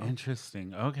 Yeah,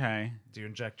 Interesting. Okay. Do you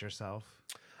inject yourself?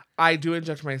 I do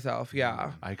inject myself.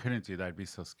 Yeah, I couldn't do that. I'd be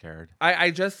so scared.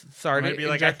 I just I started. might be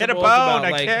like, I hit a injectables bone. about, I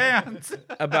like, can't.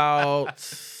 about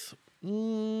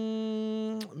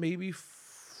maybe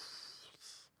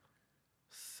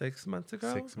 6 months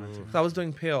ago. 6 months ago. So I was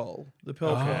doing the pill kit.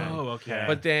 Oh, okay.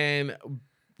 But then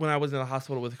when I was in the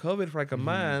hospital with COVID for like a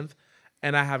month,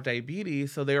 and I have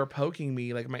diabetes, so they were poking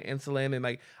me like my insulin, and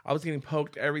like I was getting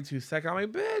poked every 2 seconds. I'm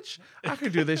like, bitch, I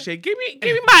could do this shit. Give me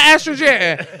my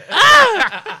estrogen.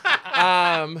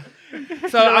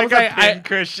 So I was like, a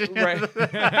Christian. right. So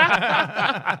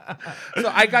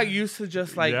I got used to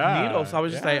just like Yeah, needles. So I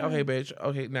was just yeah. like, okay, bitch,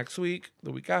 okay, next week,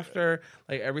 the week after,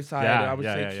 like every side, Yeah, and I would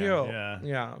yeah, say yeah, kill. yeah.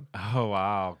 Yeah. Oh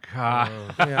wow, God.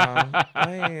 Yeah.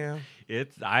 I am.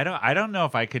 I don't know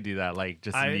if I could do that. Like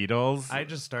just needles. I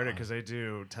just started because I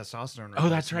do testosterone. Oh,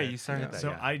 that's right. replacement. You started Yeah. that. So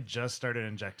yeah. I just started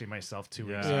injecting myself 2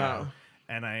 weeks Yeah. Yeah. ago,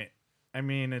 and I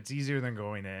mean, it's easier than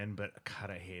going in, but God,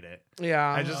 I hate it. Yeah.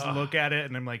 I just look at it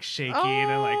and I'm like shaking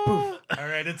and I'm like, poof. All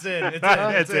right, it's in. It's in.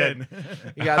 It's in.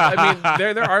 Yeah, I mean,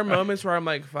 there are moments where I'm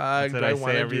like, fuck, That's what do I I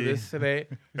want say to do every- this today?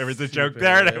 There was a joke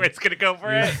there, and I was gonna go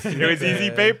for it. It was easy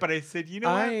Stupid. bait, but I said, you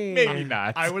know what? Maybe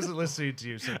not. I wasn't listening to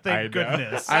you, so I thank know.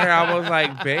 goodness. I was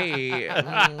like, babe.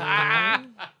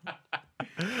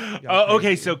 Oh,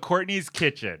 okay. So Courtney's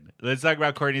Kitchen. Let's talk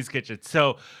about Courtney's Kitchen.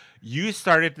 So you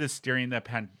started this during the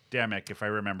pandemic, if I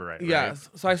remember right. Yes.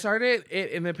 So I started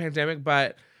it in the pandemic,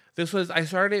 but I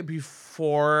started it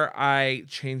before I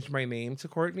changed my name to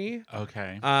Courtney. Right?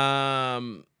 Okay.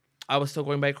 I was still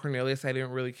going by Cornelius. I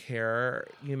didn't really care,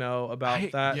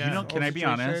 about that. You know, whole can I be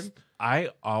situation. honest? I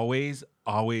always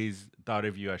thought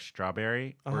of you as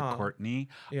Strawberry or Uh-huh. Courtney.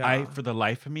 Yeah. For the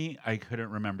life of me, I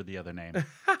couldn't remember the other name. To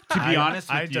be honest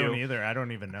with I you, don't either. I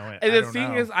don't even know it. And I the don't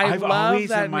thing know. is, I I've love always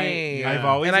that in my- name. I've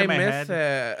always and in I my miss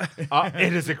head- it.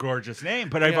 it is a gorgeous name,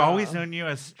 but I've Yeah. always known you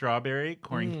as Strawberry,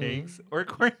 Corn Cakes, or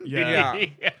Courtney. Yeah.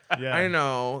 yeah. I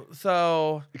know.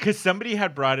 So Because somebody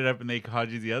had brought it up and they called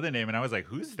you the other name, and I was like,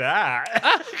 "Who's that?"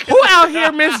 who out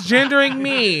here misgendering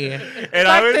me? And Fuck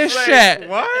I was this like, shit.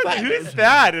 "What? Who's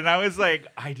that?" And I was like,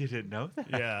 "I didn't know that."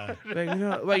 Yeah.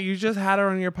 Like you just had her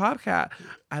on your podcast.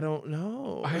 I don't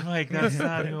know. I'm like, "That's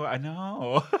not who I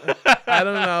know." I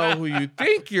don't know who you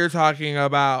think you're talking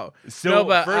about. So No,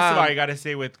 but, first of all, I gotta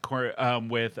say with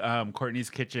Courtney's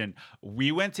Kitchen,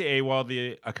 we went to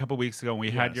AWOL a couple weeks ago and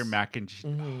we had Yes. your mac and cheese.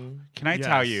 Mhm. Can I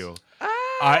tell Yes. you?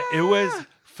 It was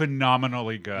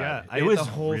phenomenally good. Yeah. I it ate was the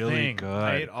whole really thing. good.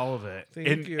 I ate all of it.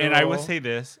 Thank you. And I will say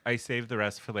this: I saved the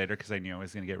rest for later because I knew I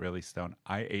was gonna get really stoned.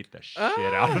 I ate the shit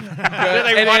out of it. Good.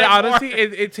 I And wanted more. honestly,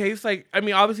 it tastes like. I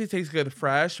mean, obviously, it tastes good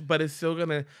fresh, but it's still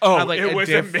gonna have like it a was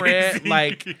different amazing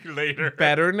like later.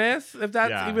 betterness, if that's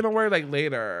Yeah. even a word. Like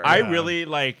later. I Yeah.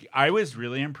 really I was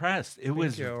really impressed. It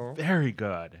was you. very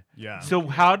good. Yeah. So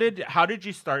how did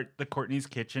you start the Courtney's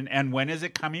Kitchen, and when is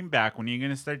it coming back? When are you going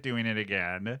to start doing it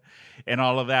again, and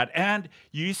all of that? And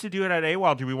you used to do it at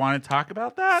AWOL. Do we want to talk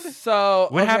about that? So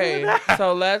What happened okay, with that?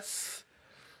 so let's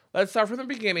start from the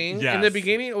beginning. In the Yes.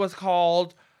 beginning, it was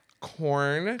called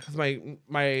Corn because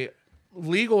my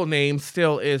legal name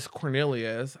still is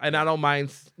Cornelius, and I don't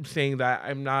mind saying that.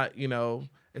 I'm not,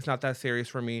 it's not that serious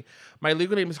for me. My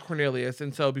legal name is Cornelius,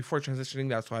 and so before transitioning,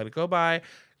 that's what I had to go by.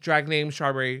 Drag name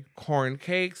Strawberry Corn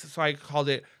Cakes, so I called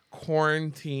it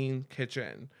Quarantine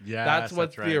Kitchen. Yes, that's what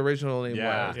that's right. the original name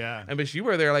Yeah. was. Yeah. And bitch, you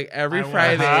were there like every I was.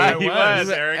 Friday. I He was.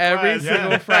 Eric Every was.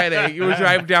 single Yeah. Friday. You would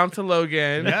drive down to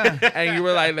Logan Yeah. and you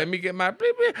were like, let me get my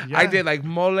bleep bleep. Yeah. I did like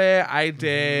mole, I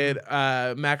did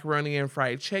macaroni and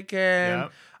fried chicken.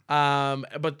 Yep.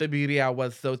 But the birria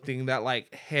was the thing that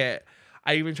like hit.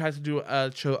 I even tried to do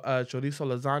a chorizo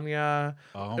lasagna.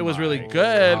 Oh It was really my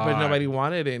good, but God. nobody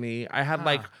wanted any. I had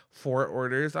like 4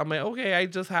 orders. I'm like, okay, I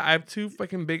have 2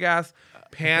 fucking big ass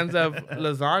pans of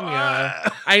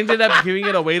lasagna. I ended up giving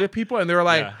it away to people, and they were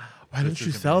like, Yeah. "Why This don't you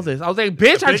is sell this?" I was like,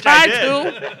 "Bitch, I Bitch, tried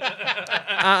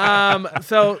I to."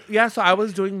 So I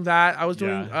was doing that. I was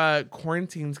doing Yeah.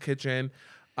 Quarantine's Kitchen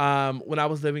when I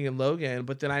was living in Logan,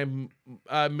 but then I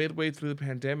midway through the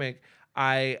pandemic,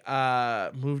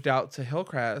 I moved out to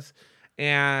Hillcrest,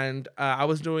 and I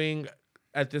was doing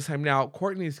at this time now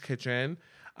Courtney's Kitchen.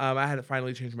 I had to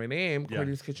finally change my name. Yeah.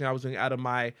 Courtney's Kitchen. I was doing out of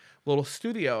my little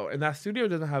studio, and that studio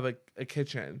doesn't have a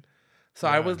kitchen, so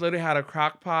I was literally had a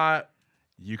crock pot.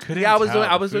 You couldn't. Yeah, I was tell.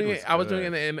 doing The it. food I was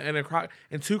doing good. it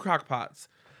in 2 crock pots,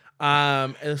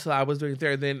 and so I was doing it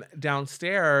there. Then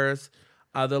downstairs,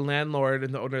 the landlord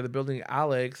and the owner of the building,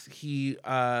 Alex, he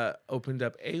opened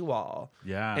up AWOL.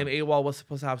 Yeah. And AWOL was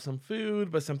supposed to have some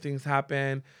food, but some things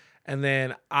happened. And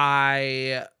then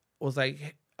I was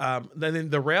like, then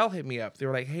the Rail hit me up. They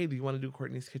were like, hey, do you want to do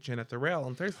Courtney's Kitchen at the Rail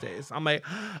on Thursdays? I'm like,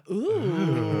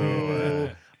 ooh.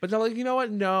 But they're like, you know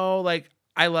what? No, like,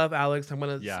 I love Alex. I'm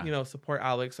going to, support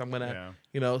Alex. I'm going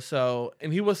to, so,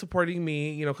 and he was supporting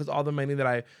me, because all the money that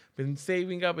I've been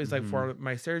saving up is like for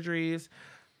my surgeries,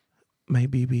 my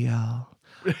BBL,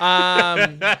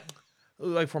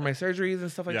 like for my surgeries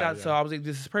and stuff like that. Yeah. So I was like,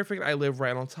 this is perfect. I live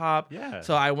right on top. Yeah.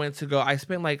 So I went to go, I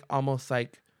spent like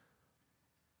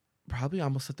probably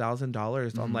almost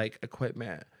 $1,000 on like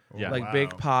equipment,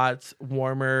 big pots,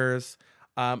 warmers,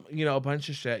 a bunch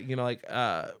of shit, like,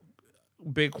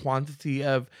 big quantity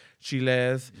of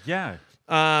chiles. Yeah.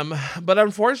 But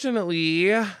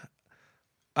unfortunately,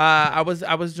 I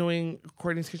was doing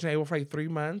Courtney's Kitchen AWOL for like 3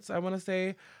 months, I want to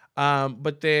say.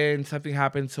 But then something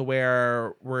happened to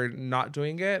where we're not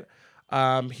doing it.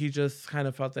 He just kind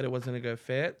of felt that it wasn't a good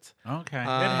fit. Okay. It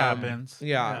happens.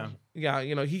 Yeah.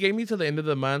 He gave me to the end of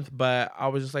the month, but I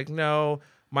was just like, no,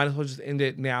 might as well just end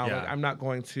it now. Yeah. Like, I'm not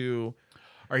going to.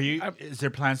 Is there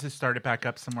plans to start it back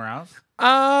up somewhere else?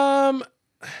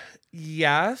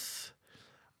 Yes.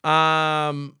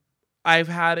 I've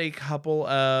had a couple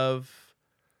of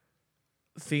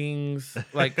things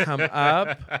like come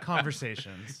up.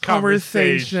 Conversations.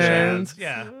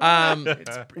 Yeah.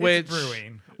 It's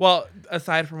brewing. Well,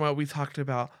 aside from what we talked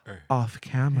about off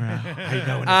camera. I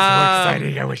know, and it's so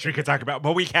exciting. I wish we could talk about,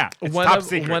 but we can't. It's top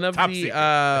secret. One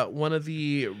of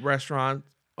the restaurant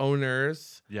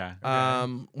owners. Yeah.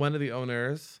 One of the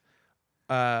owners.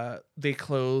 They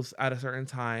close at a certain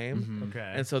time. Mm-hmm.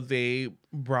 Okay. And so they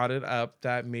brought it up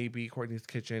that maybe Courtney's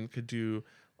Kitchen could do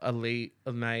a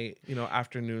night,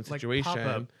 afternoon situation.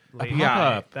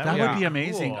 Pop-up. That would be cool.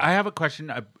 amazing. I have a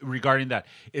question regarding that.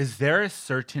 Is there a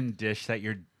certain dish that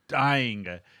you're dying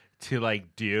to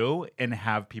like do and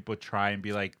have people try and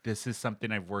be like, this is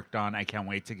something I've worked on. I can't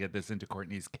wait to get this into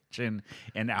Courtney's Kitchen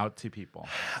and out to people?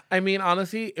 I mean,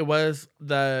 honestly, it was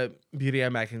the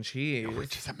birria mac and cheese,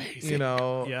 which is amazing.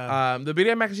 The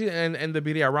birria mac and cheese and the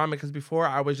birria ramen, because before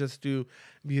I would just do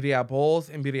birria bowls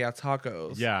and birria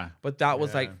tacos. Yeah. But that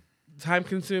was like time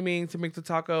consuming to make the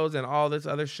tacos and all this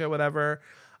other shit, whatever.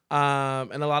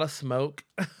 And a lot of smoke.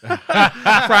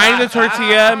 Frying the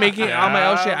tortilla, making I'm like,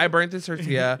 oh shit, I burnt this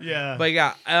tortilla. Yeah.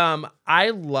 But I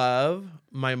love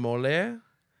my mole.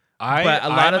 But a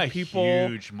lot of people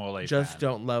huge mole just fan.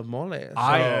 Don't love mole. So,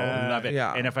 I love it.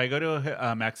 Yeah. And if I go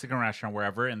to a Mexican restaurant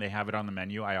wherever and they have it on the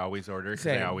menu, I always order because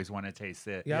I always want to taste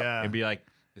it. Yep. Yeah. And be like,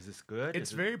 is this good?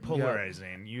 It's very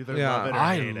polarizing. You either Yeah. love it or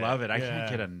I hate it. love it. I can't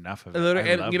get enough of it.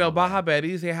 And mole. Baja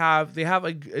Betty's, they have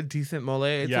a decent mole.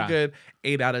 It's a good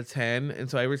 8 out of 10. And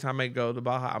so every time I go to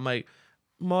Baja, I'm like,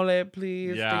 mole,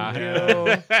 please, thank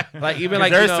you. Like even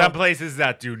like there's some places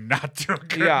that do not do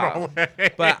good mole.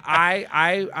 But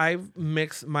I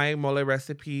mix my mole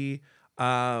recipe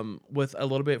with a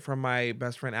little bit from my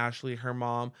best friend Ashley. Her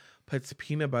mom puts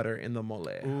peanut butter in the mole.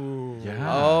 Ooh.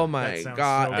 Yeah. Oh my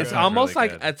God. So It's good. almost really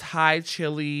like good. a Thai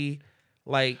chili,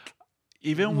 like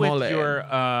Even mole. with your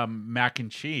mac and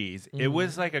cheese, it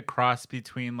was like a cross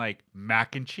between like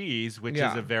mac and cheese, which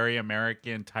is a very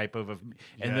American type of,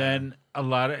 and then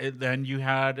then you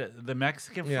had the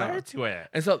Mexican flair to it.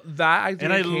 And so that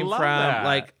idea came love from that.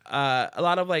 like a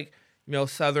lot of like,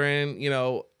 Southern,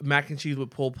 mac and cheese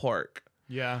with pulled pork.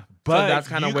 Yeah. But that's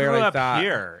kind of you where grew like up that.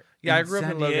 here. Yeah, I in grew up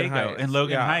San in Logan Diego, Heights. in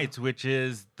Logan Yeah. Heights, which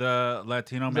is the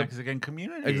Latino Mexican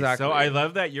community. Exactly. So I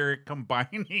love that you're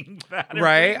combining that.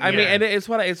 Right? I mean, Yeah. and it's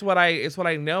what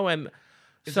I know, and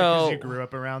Is so it 'cause you grew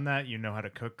up around that, you know how to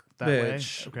cook that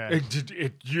Bitch. way? Okay.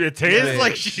 It tastes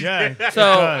like she Yeah. it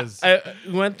So does.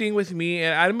 one thing with me,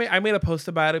 and I made a post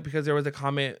about it because there was a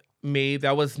comment made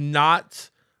that was not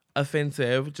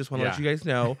offensive. Just want to let you guys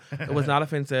know it was not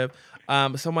offensive.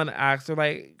 Someone asked, they're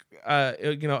like,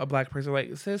 a black person,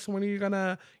 like, sis, when are you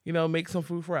gonna, make some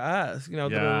food for us? Da, da,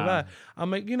 da, da.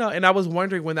 I'm like, and I was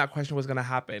wondering when that question was gonna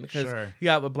happen because you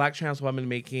have a black trans woman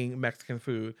making Mexican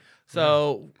food.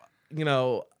 So, and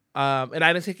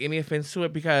I didn't take any offense to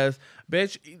it because,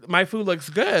 bitch, my food looks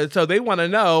good. So they want to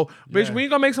know, bitch, when you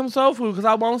gonna make some soul food? Because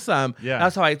I want some. Yeah.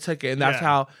 That's how I took it. And that's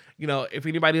how, if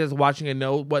anybody is watching and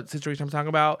know what situation I'm talking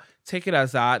about, take it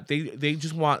as that. They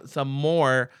just want some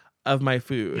more of my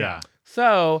food. Yeah.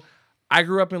 So I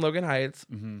grew up in Logan Heights.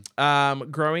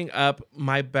 Growing up,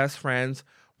 my best friends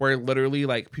were literally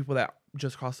like people that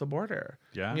just crossed the border.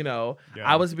 Yeah. You know, Yeah.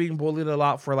 I was being bullied a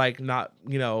lot for like not,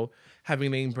 you know,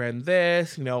 having name brand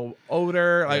this, you know,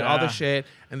 odor, like all the Yeah. shit.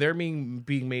 And they're being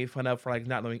made fun of for like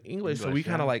not knowing English. So we English,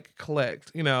 kind of yeah. like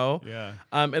clicked, you know? Yeah.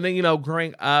 And then, you know,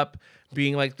 growing up,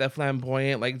 being like the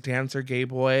flamboyant, like dancer gay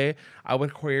boy, I would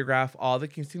choreograph all the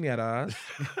quinceañeras.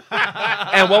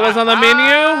 And what was on the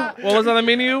menu? What was on the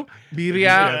menu?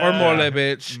 Birria or mole,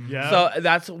 bitch. Yeah. So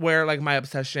that's where like my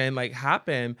obsession like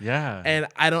happened. Yeah. And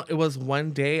it was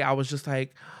one day I was just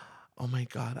like, oh my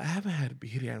God, I haven't had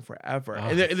birria in forever. Oh,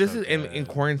 and it's this so is in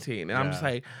quarantine. And I'm just Yeah.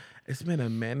 like, it's been a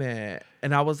minute.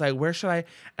 And I was like, where should I?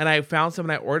 And I found some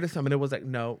and I ordered some and it was like,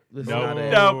 no, this is not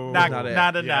it. No, This is not, it.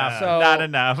 not enough. Yeah. So- not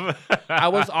enough. I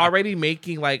was already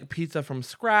making like pizza from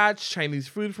scratch, Chinese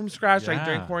food from scratch, like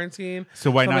during Yeah. quarantine.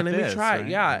 So why I'm not like, let this, me try it. right?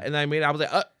 Yeah. And I made it. I was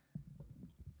like,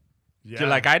 You're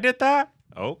like, I did that?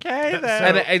 Okay,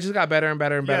 then. and it just got better and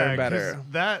better and better and 'cause better.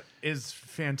 That is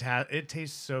fantastic. It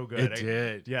tastes so good. It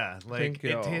did. Yeah, like Thank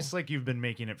you. it tastes like you've been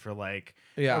making it for like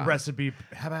Yeah. a recipe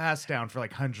passed down for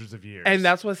like hundreds of years. And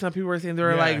that's what some people were saying. They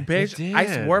were Yeah, like, "Bitch, it I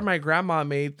did. swore my grandma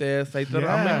made this." Like, I'm like,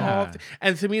 Yeah. "Oh."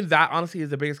 And to me, that honestly is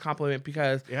the biggest compliment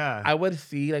because Yeah. I would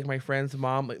see like my friend's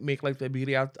mom like, make like the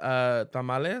birria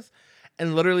tamales,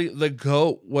 and literally the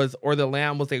goat was or the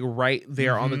lamb was like right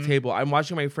there on the table. I'm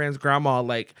watching my friend's grandma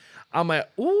like, I'm like,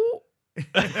 ooh.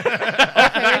 Okay.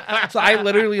 So I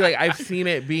literally like I've seen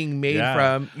it being made Yeah.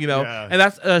 from, you know, Yeah. and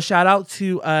that's a shout out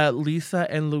to Lisa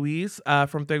and Louise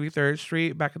from 33rd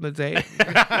Street back in the day.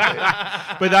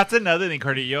 But that's another thing,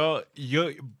 Cardi.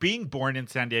 You being born in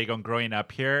San Diego and growing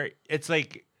up here, it's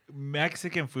like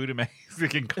Mexican food and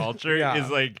Mexican culture Yeah. is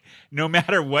like no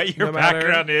matter what your No matter-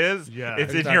 background is, Yeah,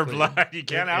 it's in your exactly. blood. You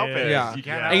can't It help is. it. Yeah. You can't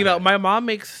Yeah. help And, you know, it. my mom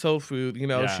makes soul food, you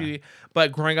know, Yeah.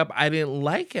 but growing up, I didn't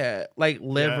like it, like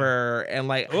liver and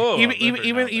like Oh, even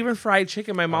liver, no, even fried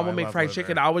chicken. My mom I would make love fried liver.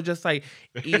 chicken. I would just like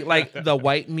eat like the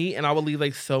white meat, and I would leave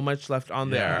like so much left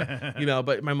on there, you know.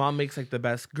 But my mom makes like the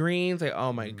best greens. Like,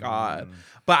 oh my god!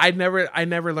 But I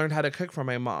never learned how to cook from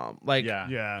my mom. Like, Yeah.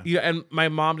 Yeah. yeah, and my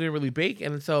mom didn't really bake,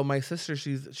 and so my sister,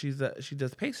 she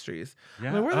does pastries. Yeah.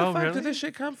 I'm like, where the Oh, fuck really? did this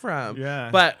shit come from? Yeah.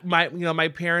 But my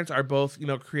parents are both, you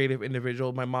know, creative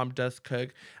individuals. My mom does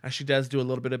cook, and she does do a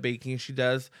little bit of baking. She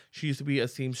used to be a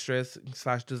seamstress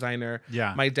 / designer.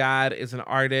 Yeah. My dad is an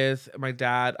artist. My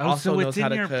dad Oh, also so knows it's how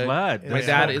in to your cook. blood. My There's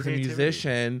dad that is a creativity.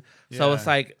 musician, so Yeah. it's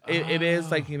like it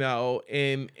is like, you know,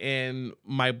 in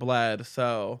my blood.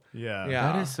 So Yeah.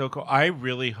 Yeah. That is so cool. I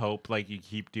really hope like you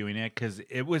keep doing it because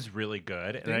it was really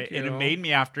good, and, Thank and it you. made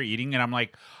me after eating, and I'm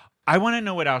like, I want to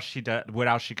know what else she does, what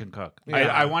else she can cook. Yeah.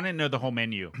 I want to know the whole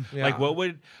menu. Yeah. Like, what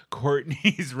would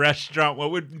Courtney's restaurant? What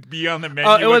would be on the menu?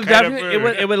 Oh, it What would kind of definitely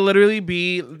food? it would literally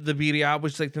be the birria,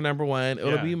 which is like the number one. It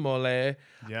would Yeah. be mole. Yeah.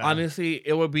 Honestly,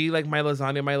 it would be like my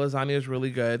lasagna. My lasagna is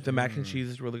really good. The mac and cheese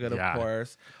is really good, Yeah. of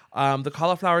course. The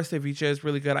cauliflower ceviche is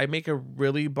really good. I make a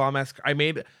really bomb ass. I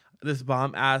made this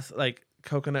bomb ass like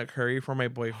coconut curry for my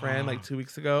boyfriend like 2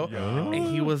 weeks ago, and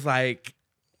he was like,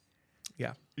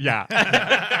 "Yeah." Yeah.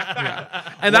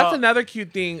 And Well, that's another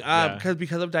cute thing yeah.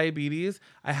 because of diabetes,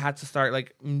 I had to start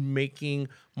like making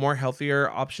more healthier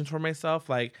options for myself,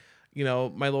 like, you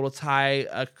know, my little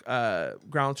Thai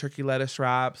ground turkey lettuce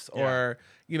wraps, or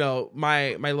you know,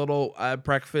 my little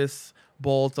breakfast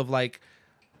bowls of like,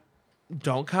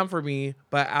 don't come for me,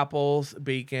 but apples,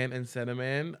 bacon, and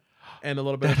cinnamon, and a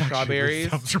little bit of strawberries.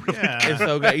 Sounds really Yeah. It's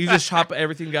so good. You just chop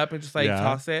everything up and just like Yeah.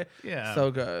 toss it. Yeah.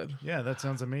 So good. Yeah, that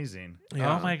sounds amazing.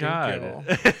 Yeah, Oh my thank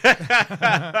you.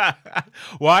 god!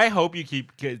 Well, I hope you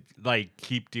keep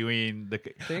doing the.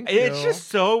 Thank It's you. just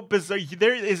so bizarre.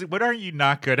 There is. What are you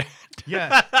not good at?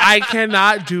 Yeah. I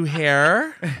cannot do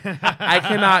hair. I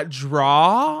cannot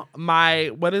draw.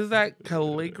 What is that?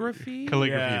 Calligraphy?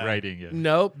 Calligraphy, Yeah. writing. Yeah.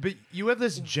 Nope. But you have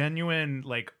this genuine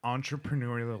like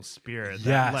entrepreneurial spirit. Yes.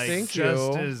 That, like, Thank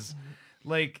just you. is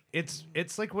like it's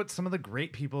like what some of the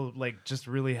great people like just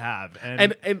really have.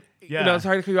 And, And Yeah. you know,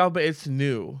 sorry to cut you off, but it's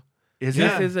new. Is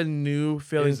Yeah. This is a new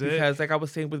feeling Is it? because, like I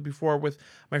was saying before with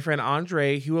my friend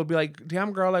Andre, he will be like,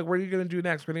 "Damn girl, like, what are you gonna do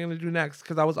next? What are you gonna do next?"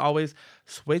 Because I was always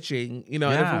switching, you know.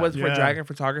 And if Yeah. it was for Yeah. dragon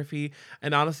photography,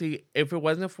 and honestly, if it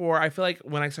wasn't for, I feel like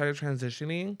when I started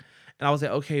transitioning, and I was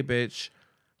like, "Okay, bitch."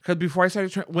 Because before I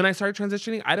started, when I started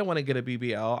transitioning, I didn't want to get a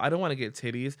BBL. I didn't want to get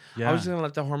titties. I Yeah. was just gonna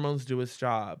let the hormones do its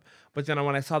job. But then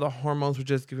when I saw the hormones were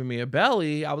just giving me a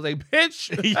belly, I was like, "Bitch."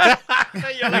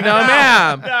 You No,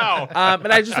 ma'am. No.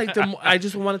 And I just like I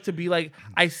just want it to be like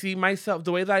I see myself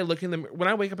the way that I look in the when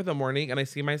I wake up in the morning and I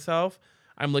see myself,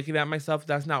 I'm looking at myself.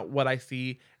 That's not what I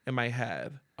see in my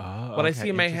head. Oh, What I okay, see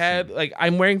in my head, interesting. like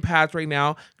I'm wearing pads right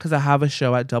now because I have a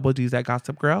show at Double D's at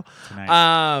Gossip Girl. Tonight.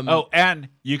 Oh, and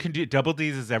you can do Double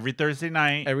D's is every Thursday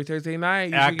night. Every Thursday night.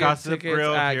 You At can get Gossip tickets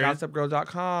Grill at here.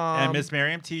 gossipgirl.com. And Miss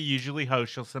Miriam T usually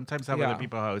hosts. She'll sometimes have Yeah. other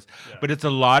people host. But it's a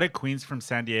lot of queens from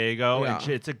San Diego. And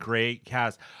Yeah. it's a great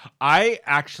cast. I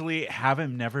actually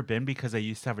haven't never been because I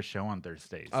used to have a show on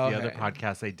Thursdays. The other Okay.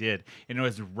 podcast I did. And it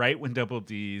was right when Double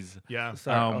D's Yeah.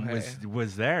 Okay.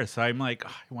 was there. So I'm like, oh,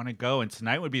 I want to go. And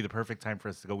tonight would be the perfect time for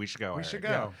us to go. We should go. We Eric. should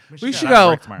go. We should That's go.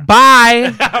 work tomorrow.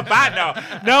 Bye.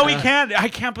 But no, we can't. I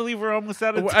can't believe we're almost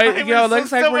out of time. Yo, It's looks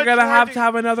so like we're much gonna more have to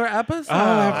have another episode. Oh,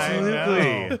 I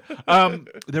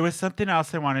absolutely. There was something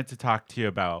else I wanted to talk to you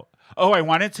about. Oh, I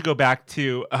wanted to go back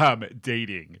to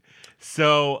dating.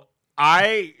 So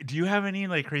do you have any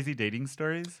like crazy dating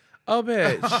stories? Oh,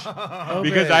 bitch. Oh,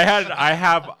 Because bitch.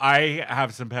 I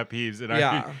have some pet peeves, and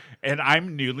Yeah.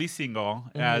 I'm newly single,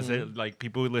 as like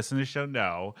people who listen to the show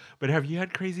know. But have you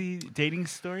had crazy dating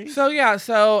stories? So you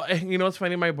know what's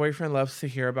funny? My boyfriend loves to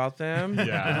hear about them.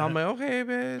 Yeah. And I'm like, okay,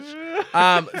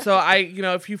 bitch. So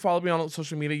if you follow me on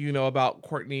social media, you know about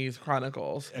Courtney's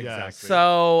Chronicles. Exactly.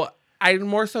 So I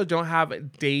more so don't have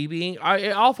dating.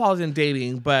 It all falls in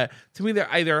dating, but to me,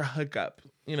 they're either a hookup.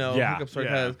 Yeah, hookup store.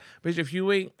 yeah. Because, bitch,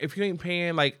 if you ain't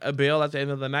paying like a bill at the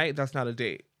end of the night, that's not a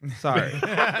date. Sorry. is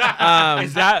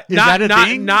that a not,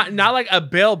 thing? Not like a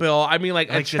bill. I mean like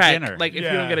a Like the check. dinner. Like if you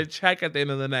don't get a check at the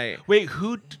end of the night. Wait,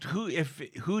 who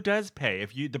does pay?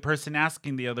 If the person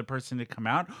asking the other person to come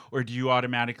out, or do you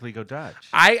automatically go Dutch?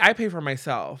 I pay for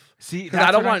myself. See, Because I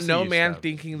that's don't what I'm want so no used man to.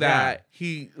 thinking Yeah. that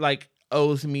he like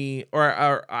owes me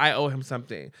or I owe him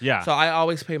something. Yeah. So I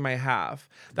always pay my half.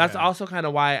 That's Yeah. also kind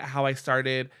of how I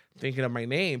started thinking of my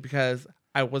name, because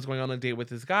I was going on a date with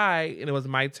this guy and it was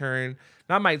my turn.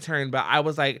 Not my turn, but I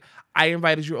was like, I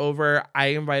invited you over.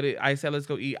 I said, let's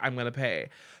go eat. I'm going to pay.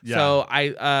 Yeah.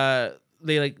 So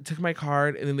they like took my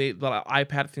card, and then the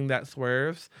iPad thing that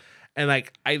swerves. And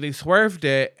like they swerved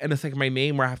it, and it's like my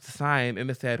name where I have to sign,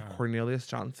 and it said Cornelius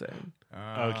Johnson.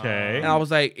 Okay. And I was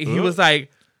like, he was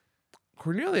like,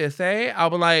 Cornelius, eh? I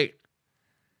was like,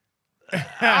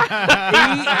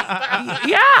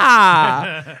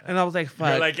 yeah. And I was like, fuck.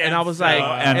 You're like, and I was so, like,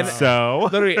 and so.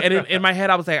 literally, and in my head,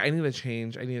 I was like, I need to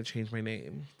change my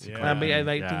name. Yeah. I mean,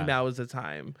 I Yeah. think now is the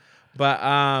time. But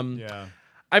Yeah.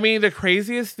 I mean, the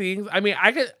craziest things. I mean,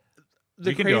 I could.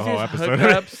 The We can do a craziest whole episode.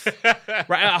 hookups,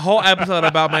 right? A whole episode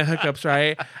about my hookups,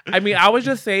 right? I mean, I would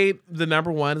just say the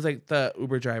number one is like the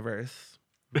Uber drivers.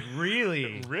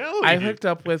 Really? Really? I hooked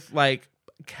up with like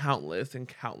countless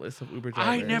of Uber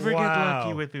drivers. I never get Wow.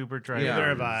 lucky with Uber drivers. Yeah. Neither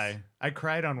have I. I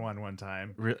cried on one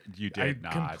time. You I did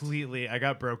not. I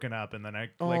got broken up, and then I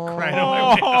Oh. cried on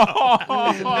my way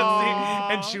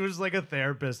home. And she was like a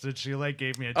therapist, and she like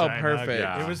gave me a Oh, giant perfect.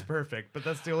 hug. Yeah. It was perfect, but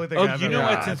that's the only thing Oh, I've you ever know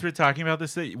what? had. Since we're talking about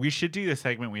this, we should do a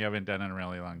segment we haven't done in a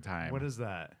really long time. What is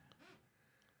that?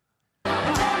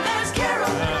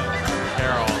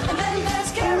 Carol?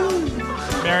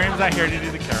 Miriam's not here to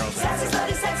do the Carol thing.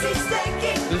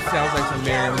 This sounds like some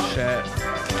Miriam shit.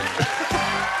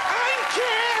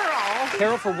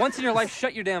 Carol, for once in your life,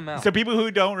 shut your damn mouth. So people who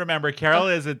don't remember, Carol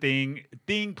is a thing,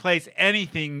 place,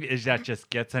 anything is that just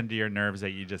gets under your nerves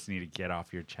that you just need to get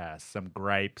off your chest. Some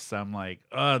gripe, some like,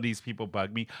 oh, these people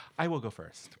bug me. I will go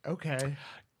first. Okay.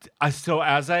 So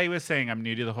as I was saying, I'm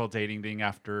new to the whole dating thing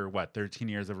after 13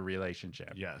 years of a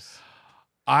relationship. Yes.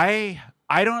 I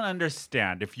don't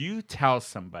understand. If you tell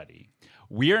somebody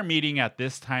we are meeting at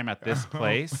this time at this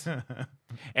place,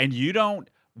 and you don't,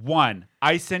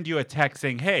 I send you a text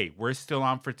saying, hey, we're still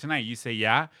on for tonight. You say,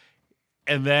 yeah.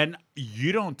 And then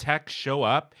you don't text, show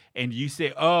up, and you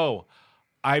say, oh,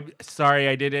 I'm sorry,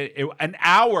 I did it an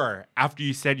hour after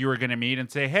you said you were going to meet,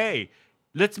 and say, hey,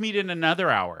 let's meet in another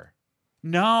hour.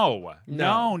 No.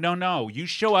 You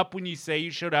show up when you say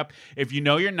you showed up. If you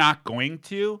know you're not going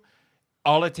to,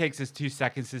 all it takes is 2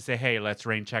 seconds to say, hey, let's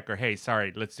rain check, or hey,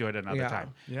 sorry, let's do it another Yeah. time.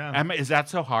 Yeah. Is that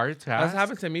so hard to ask? That's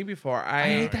happened to me before. I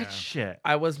hate that shit.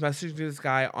 I was messaging this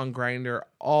guy on Grindr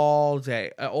all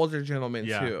day, an older gentleman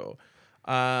Yeah. too,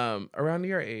 around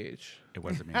your age. It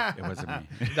wasn't me. It wasn't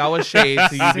me. That was shade.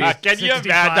 So you be, Can you 65?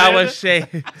 imagine? that was shade.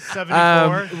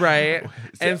 74. Right.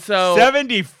 And so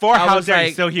 74. I How was dare you?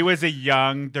 like- So he was a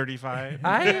young 35.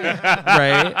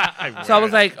 right. So I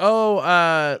was like,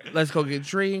 oh, let's go get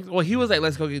drinks. Well, he was like,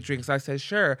 let's go get drinks. I said,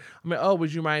 sure. I'm like, oh,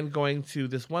 would you mind going to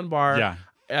this one bar? Yeah.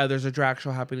 There's a drag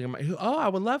show happening. I'm like, oh, I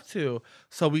would love to.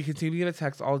 So we continue to get a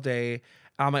text all day.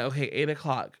 I'm like, okay, 8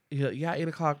 o'clock. He's like, yeah, 8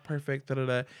 o'clock. Perfect.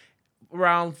 Da-da-da.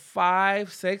 Around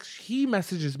 5, 6, he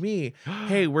messages me,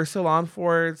 hey, we're still on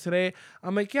for today.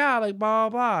 I'm like, yeah, like blah,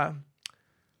 blah, blah.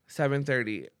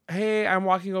 7:30. hey, I'm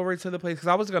walking over to the place because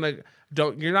I was gonna.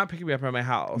 You're not picking me up at my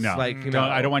house. No, like you no, know,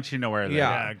 I don't want you to know where.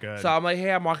 Yeah, good. So I'm like,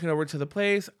 hey, I'm walking over to the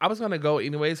place. I was gonna go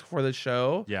anyways for the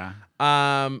show. Yeah.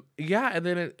 Yeah, and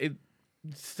then it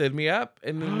stood me up,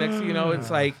 and then next thing you know, it's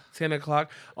like 10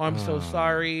 o'clock. Oh, I'm so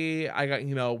sorry. I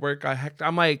got work got hectic.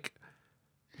 I'm like,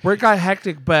 work got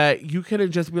hectic, but you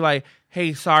couldn't just be like,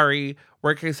 hey, sorry,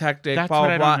 work is hectic. That's blah what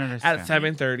I blah don't blah. At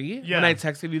understand. 7:30 Yeah. when I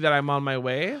texted you that I'm on my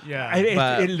way. Yeah.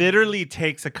 But- It literally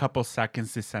takes a couple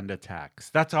seconds to send a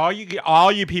text. That's all you get.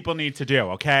 All you people need to do,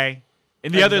 okay?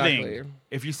 And the other Exactly. thing,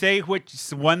 if you say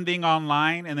one thing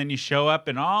online and then you show up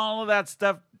and all of that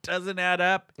stuff doesn't add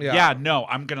up, Yeah. no,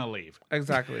 I'm gonna leave.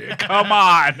 Exactly. Come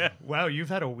on. Wow, you've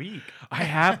had a week. I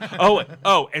have.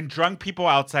 Oh, and drunk people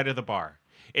outside of the bar.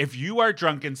 If you are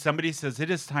drunk and somebody says it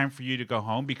is time for you to go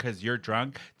home because you're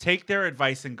drunk, take their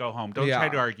advice and go home. Don't Yeah. try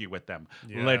to argue with them.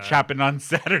 Yeah. Like happened on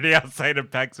Saturday outside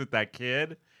of Peck's with that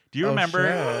kid. Do you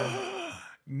remember? shit.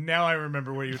 Now I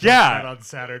remember what you were Yeah. talking about on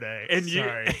Saturday. And you-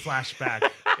 Sorry, flashback.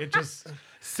 It just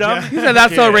Some He said,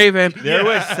 "That's so kid- Raven." There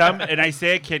was some, and I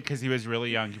say a kid because he was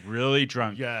really young, really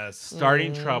drunk. yes.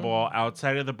 Starting trouble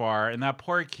outside of the bar, and that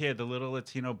poor kid, the little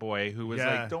Latino boy, who was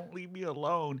Yeah. like, "Don't leave me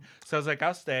alone." So I was like,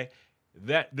 "I'll stay."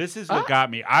 This is what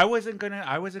got me. I wasn't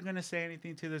gonna say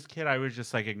anything to this kid. I was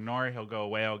just like, ignore it. He'll go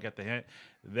away. I'll get the hint.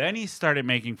 Then he started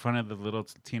making fun of the little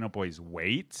Latino boy's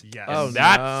weight. Yes. And Oh,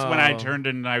 that's when I no. turned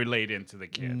and I laid into the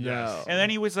kid. No. And then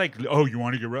he was like, "Oh, you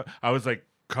want to get?" I was like,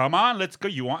 "Come on, let's go.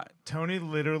 You want?" Tony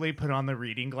literally put on the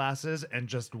reading glasses and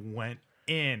just went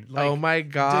in. Like, Oh my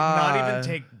Did not even God.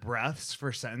 take breaths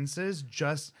for sentences.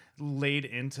 Just laid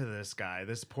into this guy,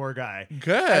 this poor guy.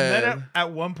 Good. And then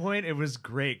at one point it was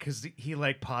great because he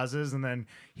like pauses and then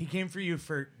he came for you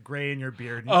for gray in your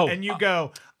beard. Oh, and you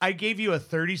go, I gave you a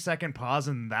 30-second pause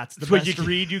and that's the So best you can-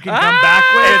 read you can come back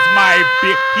with. It's my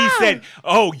beard. He said,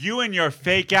 "Oh, you and your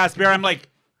fake ass beard." I'm like,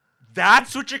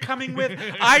 "That's what you're coming with?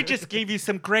 I just gave you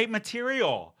some great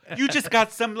material. You just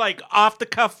got some like off the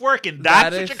cuff work, and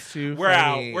that's That what is too we're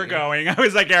funny. out. We're going." I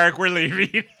was like, "Eric, we're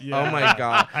leaving." Oh my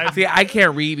God. See, I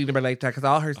can't read anybody like that because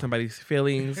I'll hurt somebody's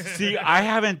feelings. See, I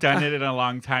haven't done it in a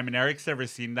long time, and Eric's never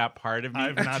seen that part of me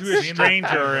I've not to a seen that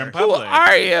stranger or in either. Who public.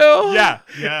 are you? Yeah.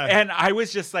 Yeah. And I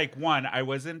was just like, one, I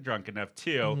wasn't drunk enough.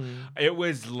 Two, Mm-hmm. it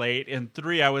was late. And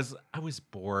three, I was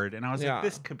bored. And I was Yeah. like,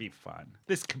 this could be fun.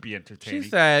 This could be She entertaining.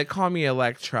 said, "Call me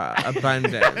Electra,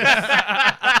 abundance."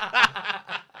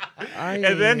 And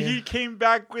then he came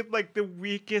back with like the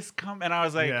weakest and I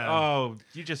was like, Yeah. "Oh,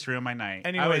 you just ruined my night." I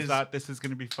always Anyways, thought this was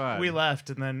gonna be fun. We left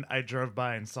and then I drove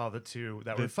by and saw the two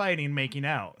that were fighting, making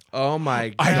out. Oh my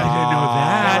God. I didn't know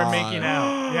that. They were making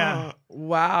out. Yeah.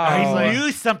 Wow. I like-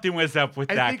 knew something was up with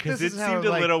I that think because this it is how, seemed a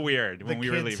like, little weird The when we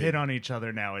were kids leaving. hit on each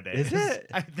other nowadays. Is it?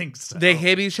 I think so. They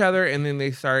hit each other and then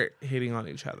they start hitting on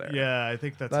each other. Yeah, I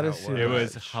think that's That how is it too was. It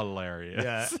was much.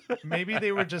 hilarious. Yeah, maybe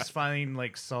they were just finding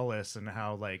like solace in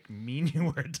how like mean you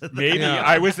were to them. Maybe Yeah.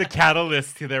 I was the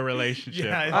catalyst to their relationship.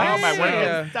 Yeah, I oh, think my so. work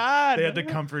Yeah. is done. They had to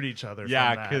comfort each other.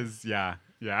 Yeah, from that. because yeah.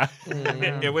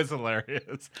 It was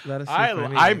hilarious. That is so I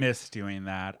funny. miss doing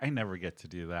that. I never get to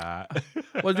do that.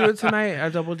 We'll do it tonight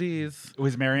at Double D's.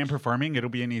 Was Marion performing? It'll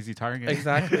be an easy target.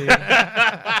 Exactly.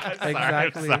 Sorry,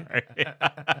 Exactly. sorry.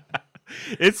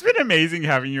 It's been amazing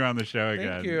having you on the show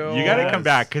again. you. You got to come Yes.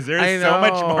 back because I there's so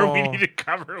much more we know. need to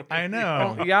cover. with I you.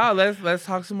 know. Yeah, let's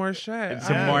talk some more shit.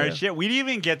 Some Yeah. more shit. We didn't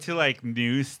even get to like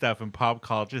news stuff and pop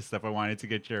culture stuff. I wanted to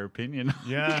get your opinion on.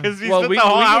 Yeah. because we Well, spent we the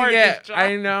whole can hour get. just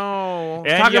I know.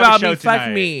 And Talk you have a about show me. Fuck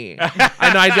tonight. me.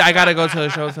 I know. I gotta go to the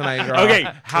show tonight, girl. Okay,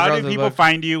 The how girls do are people booked.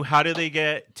 find you? How do they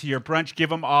get to your brunch? Give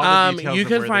them all the details. You of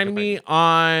can where they find me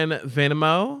on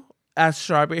Venmo as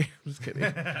Strawberry. I'm just kidding.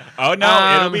 Oh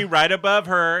no, it'll Um, be right above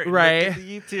her. Look right. at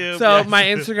the YouTube. So Yes. my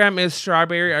Instagram is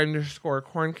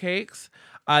strawberry_corn cakes.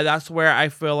 That's where I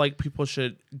feel like people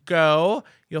should go.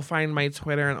 You'll find my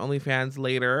Twitter and OnlyFans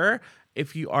later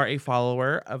if you are a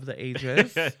follower of the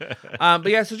ages. But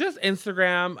yeah, so just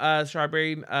Instagram,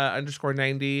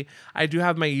 strawberry_90. I do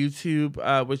have my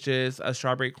YouTube, which is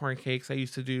strawberry corn cakes. I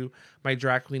used to do my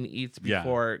drag queen eats Yeah.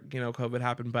 before COVID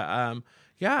happened. But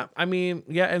yeah, I mean,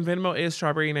 yeah, and Venmo is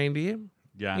strawberry90.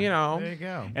 Yeah. You know. There you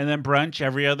go. And then brunch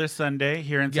every other Sunday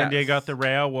here in San Yes. Diego at the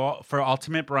Rail for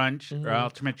Ultimate Brunch or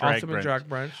Ultimate Drag Ultimate Brunch.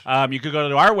 Drag Brunch. You could go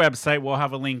to our website. We'll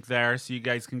have a link there so you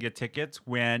guys can get tickets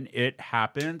when it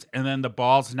happens. And then the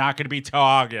ball's not going to be till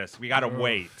August. We got to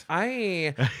wait.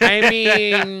 I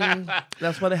mean,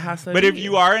 that's what it has to be. But if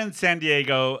you are in San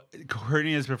Diego,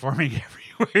 Courtney is performing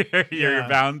everywhere. You're Yeah.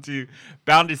 bound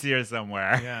to see her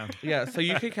somewhere. Yeah. yeah, so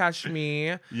you could catch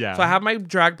me. Yeah. So I have my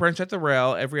drag brunch at the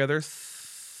Rail every other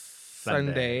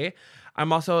Sunday.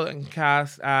 I'm also in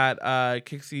cast at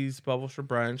Kixie's Bubbles for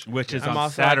Brunch, Which is I'm on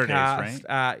also Saturdays, cast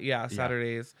right? at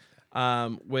Saturdays.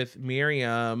 With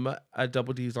Miriam at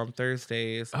Double D's on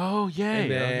Thursdays. Oh, yay.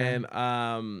 And then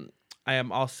I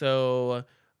am also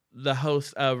the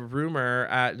host of Rumor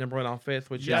at Number One on Fifth,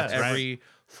 which Yes, is every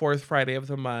fourth Friday of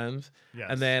the month. Yes.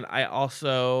 And then I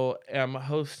also am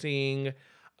hosting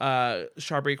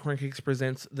Strawberry Corn Cakes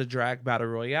Presents the Drag Battle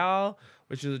Royale,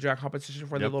 which is a drag competition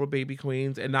for the little baby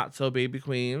queens and not so baby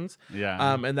queens.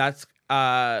 Yeah. And that's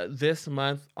this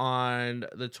month on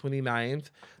the 29th.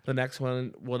 The next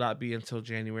one will not be until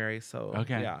January. So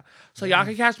yeah. So y'all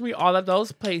can catch me all at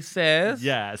those places.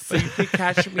 Yes. But you can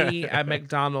catch me at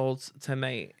McDonald's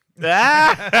tonight. The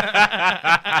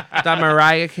The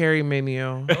Mariah Carey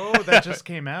menu. Oh, that just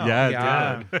came out.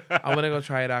 Yeah. I want to go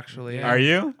try it actually. Are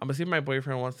you? I'm gonna see if my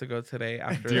boyfriend wants to go today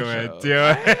after Do the it. show. Do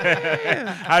it.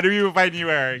 How do you find you,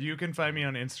 Eric? You can find me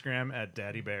on Instagram at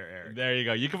Daddy Bear Eric. There you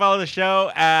go. You can follow the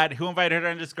show at Who Invited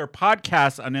Her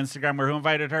 _podcast on Instagram or Who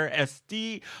Invited Her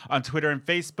SD on Twitter and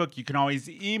Facebook. You can always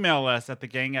email us at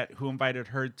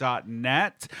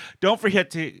thegang@whoinvitedher.net. Don't forget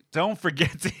to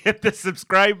hit the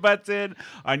subscribe button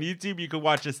on YouTube. You can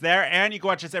watch us there, and you can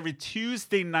watch us every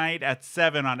Tuesday night at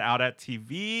 7 on Out at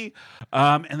TV.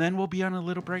 And then we'll be on a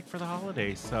little break for the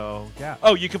holidays. So yeah.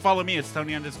 Oh, you can follow me. It's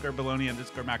Tony _Baloney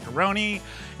 _Macaroni,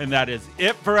 and that is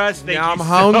it for us. Thank Now you I'm so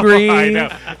hungry. I know.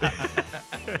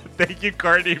 Thank you,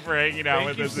 Courtney, for hanging out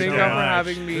with us. Thank again. you for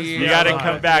having me. You got to Yeah,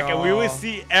 come back, and we will y'all.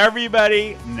 see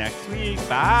everybody next week.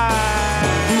 Bye.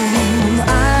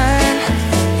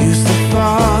 I used to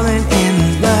falling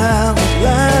in love with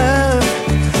love.